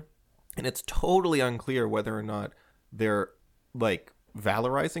 issues here, and it's totally unclear whether or not they're, like,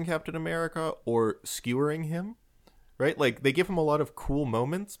 valorizing Captain America or skewering him, right? Like, they give him a lot of cool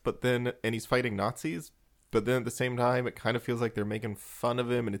moments, and he's fighting Nazis, but then at the same time, it kind of feels like they're making fun of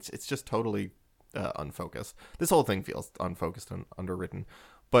him, and it's just totally unfocused. This whole thing feels unfocused and underwritten.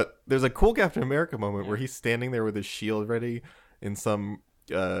 But there's a cool Captain America moment where he's standing there with his shield ready, and some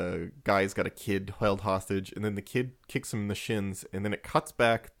guy's got a kid held hostage, and then the kid kicks him in the shins, and then the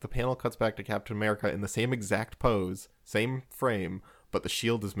panel cuts back to Captain America in the same exact pose, same frame, but the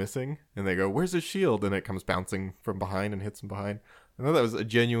shield is missing, and they go, "Where's his shield?" And it comes bouncing from behind and hits him behind. I thought that was a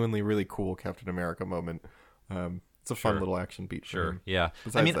genuinely really cool Captain America moment. It's a fun little action beat. Sure. Yeah.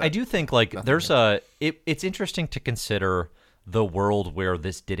 Besides I do think like there's it's interesting to consider the world where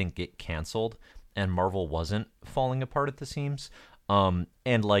this didn't get canceled and Marvel wasn't falling apart at the seams. And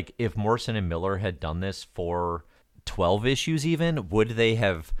like if Morrison and Miller had done this for 12 issues even, would they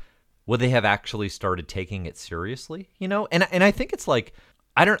have actually started taking it seriously, you know? And I think it's like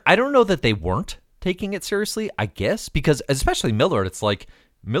I don't know that they weren't taking it seriously, I guess, because especially Miller, it's like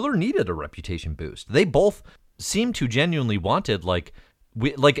Miller needed a reputation boost. They both seem to genuinely wanted like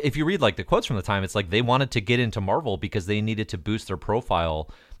if you read like the quotes from the time, it's like they wanted to get into Marvel because they needed to boost their profile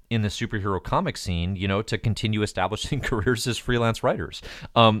in the superhero comic scene, you know, to continue establishing careers as freelance writers.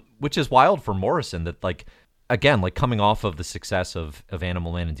 Which is wild for Morrison that like again, like coming off of the success of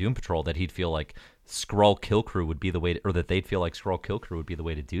Animal Man and Doom Patrol, that he'd feel like Skrull Kill Crew would be the way to, or that they'd feel like Skrull Kill Crew would be the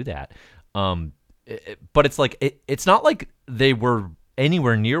way to do that. But it's like it's not like they were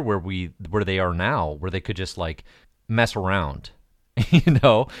anywhere near where they are now, where they could just like mess around, you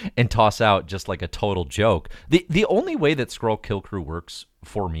know, and toss out just like a total joke. The only way that Skrull Kill Crew works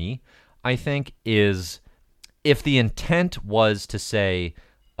for me, I think, is if the intent was to say,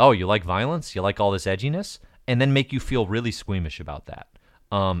 oh, you like violence, you like all this edginess, and then make you feel really squeamish about that.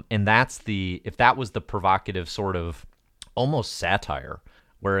 And if that was the provocative sort of almost satire,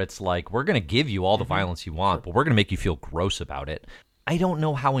 where it's like, we're going to give you all the violence you want, but we're going to make you feel gross about it. I don't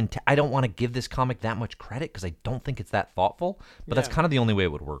know how I don't want to give this comic that much credit because I don't think it's that thoughtful, but that's kind of the only way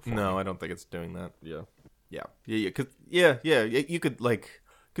it would work for me. No, I don't think it's doing that. You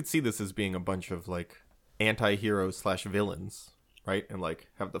could see this as being a bunch of like anti-heroes / villains, right? And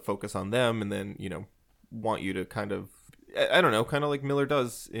like have the focus on them, and then, you know, want you to kind of, I don't know, kind of like Miller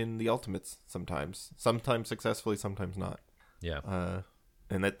does in the Ultimates sometimes successfully, sometimes not. Yeah.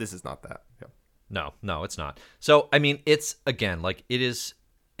 And that this is not that. Yeah. No, it's not. So, I mean, it's, again, like, it is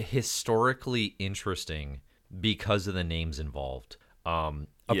historically interesting because of the names involved.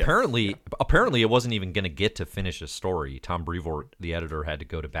 Apparently, it wasn't even going to get to finish a story. Tom Brevoort, the editor, had to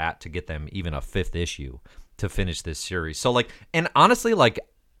go to bat to get them even a 5th issue to finish this series. So, like, and honestly, like,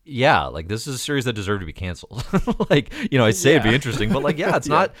 yeah, like, this is a series that deserved to be canceled. Like, you know, I say it'd be interesting, but, like, yeah,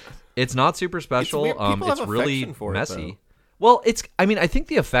 it's not super special. It's really messy. Well, I think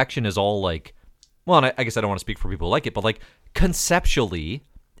the affection is all, like, well, and I guess I don't want to speak for people who like it, but like conceptually,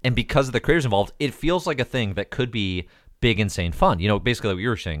 and because of the creators involved, it feels like a thing that could be big, insane fun. You know, basically what you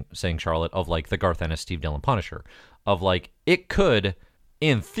were saying, Charlotte, of like the Garth Ennis, Steve Dillon Punisher, of like it could,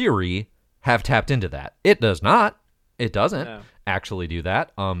 in theory, have tapped into that. It does not. It doesn't actually do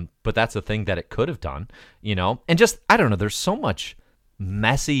that. But that's a thing that it could have done. You know, and just I don't know. There's so much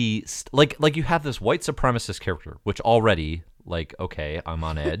messy, like you have this white supremacist character, which already. Like, okay, I'm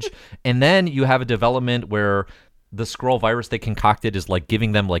on edge. And then you have a development where the Skrull virus they concocted is like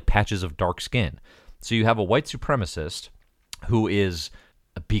giving them like patches of dark skin. So you have a white supremacist who is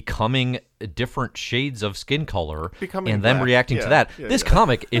becoming different shades of skin color and then reacting to that. This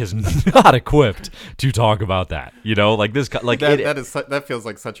comic is not equipped to talk about that. You know, like this, like that feels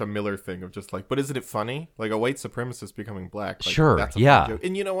like such a Miller thing of just like, but isn't it funny? Like a white supremacist becoming black. Like, sure, that's a funny joke.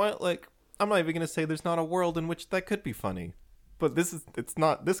 And you know what? Like, I'm not even going to say there's not a world in which that could be funny. But it's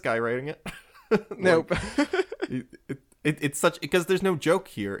not this guy writing it. Nope. It's such, because there's no joke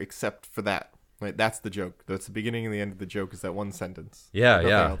here except for that. Right? That's the joke. That's the beginning and the end of the joke is that one sentence. Yeah.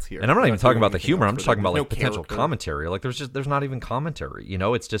 And I'm not even talking about the humor. I'm just talking about like potential character. Commentary. Like there's not even commentary. You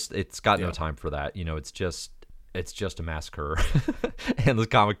know, it's got no time for that. You know, it's just a massacre, and the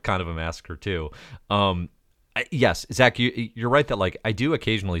comic kind of a massacre too. Yes, Zach, you're right that like I do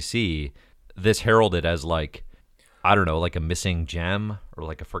occasionally see this heralded as like, I don't know, like a missing gem or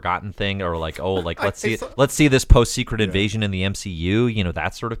like a forgotten thing, or like, oh, like let's I see saw- let's see this post Secret Invasion in the MCU, you know,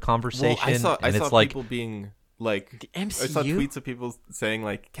 that sort of conversation. I and saw it's like, people being like, I saw MCU? tweets of people saying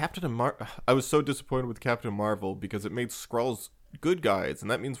like I was so disappointed with Captain Marvel because it made Skrulls good guys, and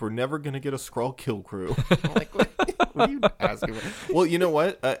that means we're never gonna get a Skrull kill crew. I'm like, what are you asking about? Well, you know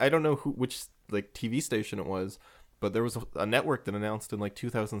what? I don't know which like TV station it was, but there was a network that announced in like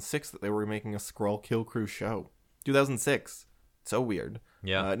 2006 that they were making a Skrull kill crew show. 2006. So weird.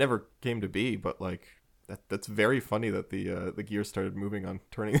 Yeah. It never came to be, but like that's very funny that the gears started moving on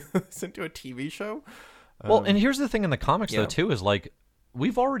turning this into a TV show. well, and here's the thing in the comics yeah. though too, is like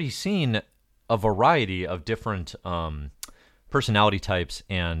we've already seen a variety of different personality types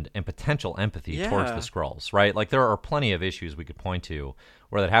and potential empathy towards Yeah. the Skrulls, right? Like there are plenty of issues we could point to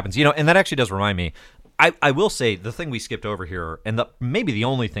where that happens. You know, and that actually does remind me. I will say the thing we skipped over here, and maybe the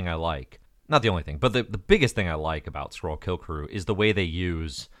only thing I like, not the only thing, but the biggest thing I like about Skrull Kill Crew is the way they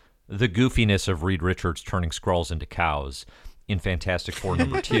use the goofiness of Reed Richards turning Skrulls into cows in Fantastic Four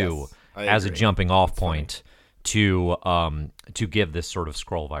 #2 I as a agree. jumping off point to give this sort of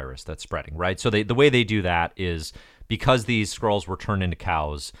Skrull virus that's spreading, right? So the way they do that is because these Skrulls were turned into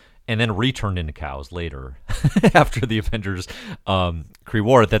cows and then returned into cows later after the Avengers Kree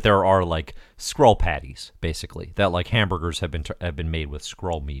War, that there are like Skrull patties, basically, that like hamburgers have been made with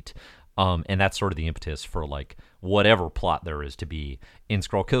Skrull meat. And that's sort of the impetus for like whatever plot there is to be in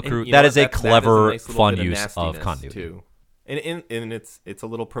Skrull Kill Crew. And you That know is what? a clever, nice little fun bit use of nastiness, continuity. too. And it's a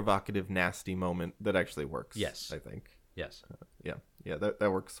little provocative, nasty moment that actually works. Yes. I think. Yes. Yeah,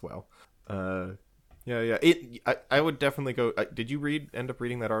 that works well. Yeah. I would definitely go. Did you end up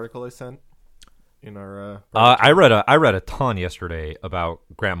reading that article I sent in our? I read a ton yesterday about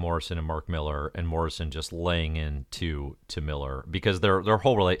Grant Morrison and Mark Miller, and Morrison just laying into Miller because their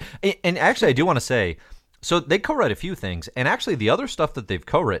whole and actually I do want to say, so they co-write a few things, and actually the other stuff that they've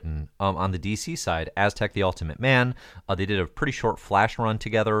co-written on the DC side, Aztec the Ultimate Man, they did a pretty short Flash run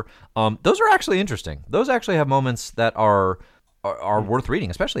together. Those are actually interesting. Those actually have moments that are worth reading,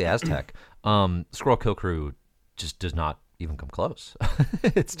 especially Aztec. Skrull Kill Crew just does not even come close.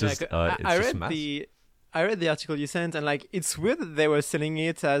 It's just Like, it's I just a read mess. I read the article you sent, and like it's weird that they were selling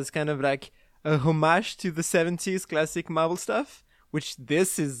it as kind of like a homage to the 70s classic Marvel stuff, which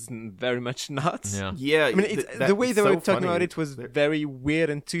this is very much not. Yeah. Yeah. I mean, the way they were talking about it was very weird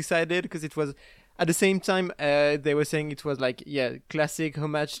and two-sided, because it was at the same time they were saying it was like, yeah, classic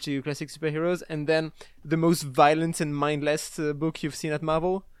homage to classic superheroes, and then the most violent and mindless book you've seen at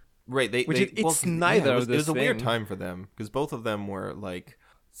Marvel. Right. It's neither It of was those a weird things. time for them because both of them were like,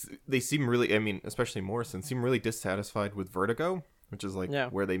 they seem really. I mean, especially Morrison seemed really dissatisfied with Vertigo, which is like Yeah.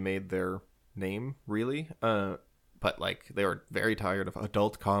 where they made their name, really. But like they were very tired of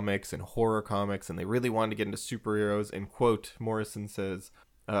adult comics and horror comics, and they really wanted to get into superheroes. And quote, Morrison says,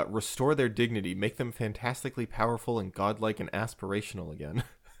 "Restore their dignity, make them fantastically powerful and godlike and aspirational again."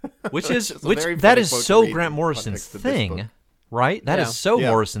 Which It's is a very that funny is quote to so read Grant in Morrison's context of this book. thing, right? That is Yeah. so Yeah,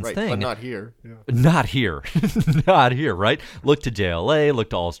 Morrison's right, thing. but not here. Yeah. Not here. Not here, right? Look to JLA, look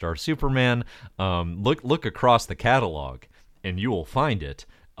to All-Star Superman, look across the catalog, and you will find it,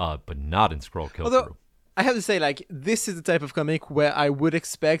 but not in Skrull Kill Although Crew. I have to say, like, this is the type of comic where I would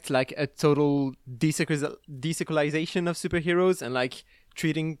expect like a total desacralization of superheroes and like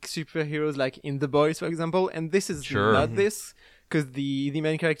treating superheroes like in The Boys, for example. And this is Sure. not this, because the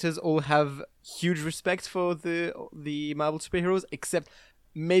main characters all have huge respect for the Marvel superheroes, except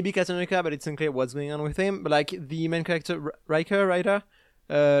maybe Captain America, but it's unclear what's going on with him. But like the main character Ryder,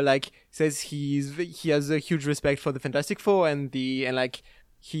 like says he has a huge respect for the Fantastic Four and like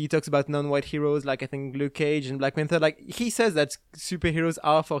he talks about non-white heroes, like I think Luke Cage and Black Panther. Like he says that superheroes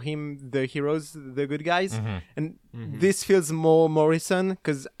are for him the heroes, the good guys, and this feels more Morrison,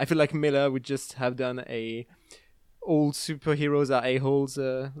 because I feel like Miller would just have done all superheroes are a-holes,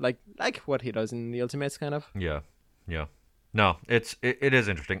 like what he does in the Ultimates, kind of. Yeah. No, it is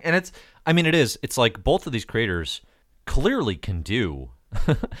interesting, and it's like both of these creators clearly can do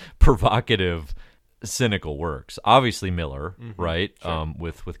provocative, cynical works. Obviously Miller, right? Sure.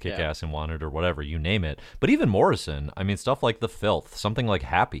 With Kick-Ass and Wanted or whatever, you name it. But even Morrison, I mean, stuff like The Filth, something like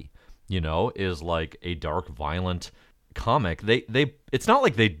Happy, is like a dark, violent comic. It's not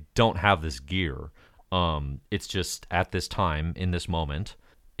like they don't have this gear. It's just at this time, in this moment,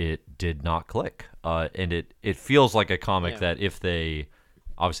 it did not click. And it feels like a comic that if they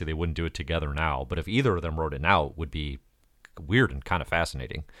wouldn't do it together now, but if either of them wrote it now, it would be weird and kind of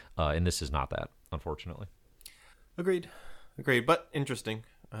fascinating. And this is not that, unfortunately. Agreed. But interesting.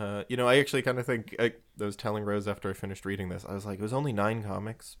 I actually kind of think I was telling Rose after I finished reading this, I was like, it was only 9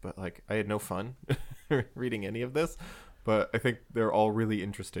 comics, but like I had no fun reading any of this, but I think they're all really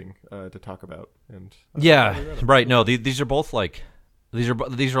interesting to talk about. And yeah, right. No, these are both like these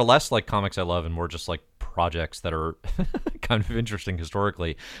are less like comics I love and more just like projects that are kind of interesting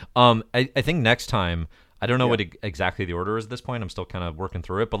historically. I think next time. I don't know what exactly the order is at this point. I'm still kind of working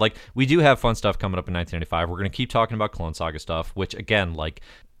through it. But, like, we do have fun stuff coming up in 1995. We're going to keep talking about Clone Saga stuff, which, again, like,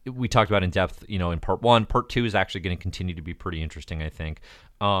 we talked about in depth, in part 1. Part 2 is actually going to continue to be pretty interesting, I think.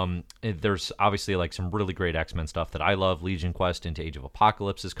 There's obviously, like, some really great X-Men stuff that I love. Legion Quest into Age of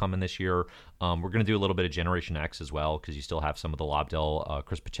Apocalypse is coming this year. We're going to do a little bit of Generation X as well, because you still have some of the Lobdell,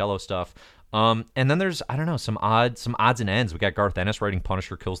 Chris Pichello stuff. And then there's, I don't know, some odds and ends. We got Garth Ennis writing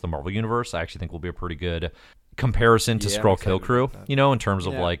Punisher Kills the Marvel Universe. I actually think will be a pretty good comparison to Skrull Kill Crew, in terms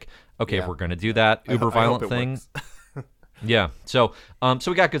of like, okay, if we're going to do that uber violent thing. Yeah. So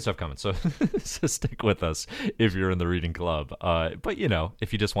we got good stuff coming. So, so stick with us if you're in the reading club. But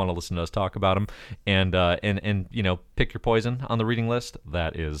if you just want to listen to us talk about them and pick your poison on the reading list,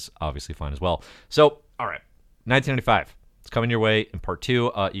 that is obviously fine as well. So, all right, 1995. It's coming your way in part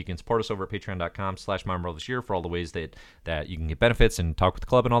 2. You can support us over at patreon.com/MyMarvel this year for all the ways that you can get benefits and talk with the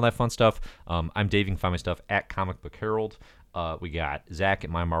club and all that fun stuff. I'm Dave. You can find my stuff at Comic Book Herald. We got Zach at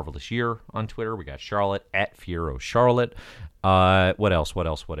MyMarvel this year on Twitter. We got Charlotte at Fiero Charlotte. What else?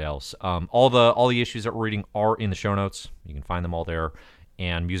 All the issues that we're reading are in the show notes. You can find them all there.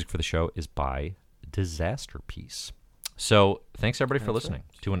 And music for the show is by Disaster Piece. So thanks everybody for listening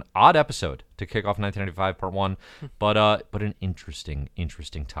to an odd episode to kick off 1995 part 1, but an interesting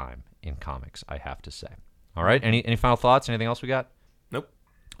time in comics, I have to say. All right, any final thoughts? Anything else we got? Nope.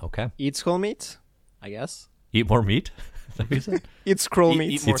 Okay. Eat Skrull meat, I guess. Eat more meat? Eat Skrull meat.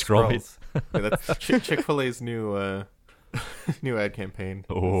 Eat more Skrull meat. Yeah, that's Chick-fil-A's new new ad campaign.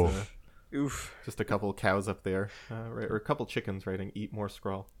 Oh. Oof. Just a couple cows up there, or a couple chickens writing "Eat more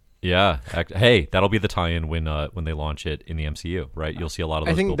Skrull." Yeah. Hey, that'll be the tie-in when they launch it in the MCU, right? You'll see a lot of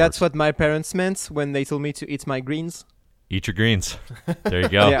those I think billboards. that's what my parents meant when they told me to eat my greens. Eat your greens. There you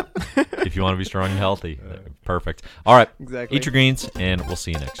go. Yeah. If you want to be strong and healthy. Perfect. All right. Exactly. Eat your greens, and we'll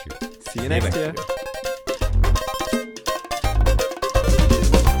see you next year. See you next year.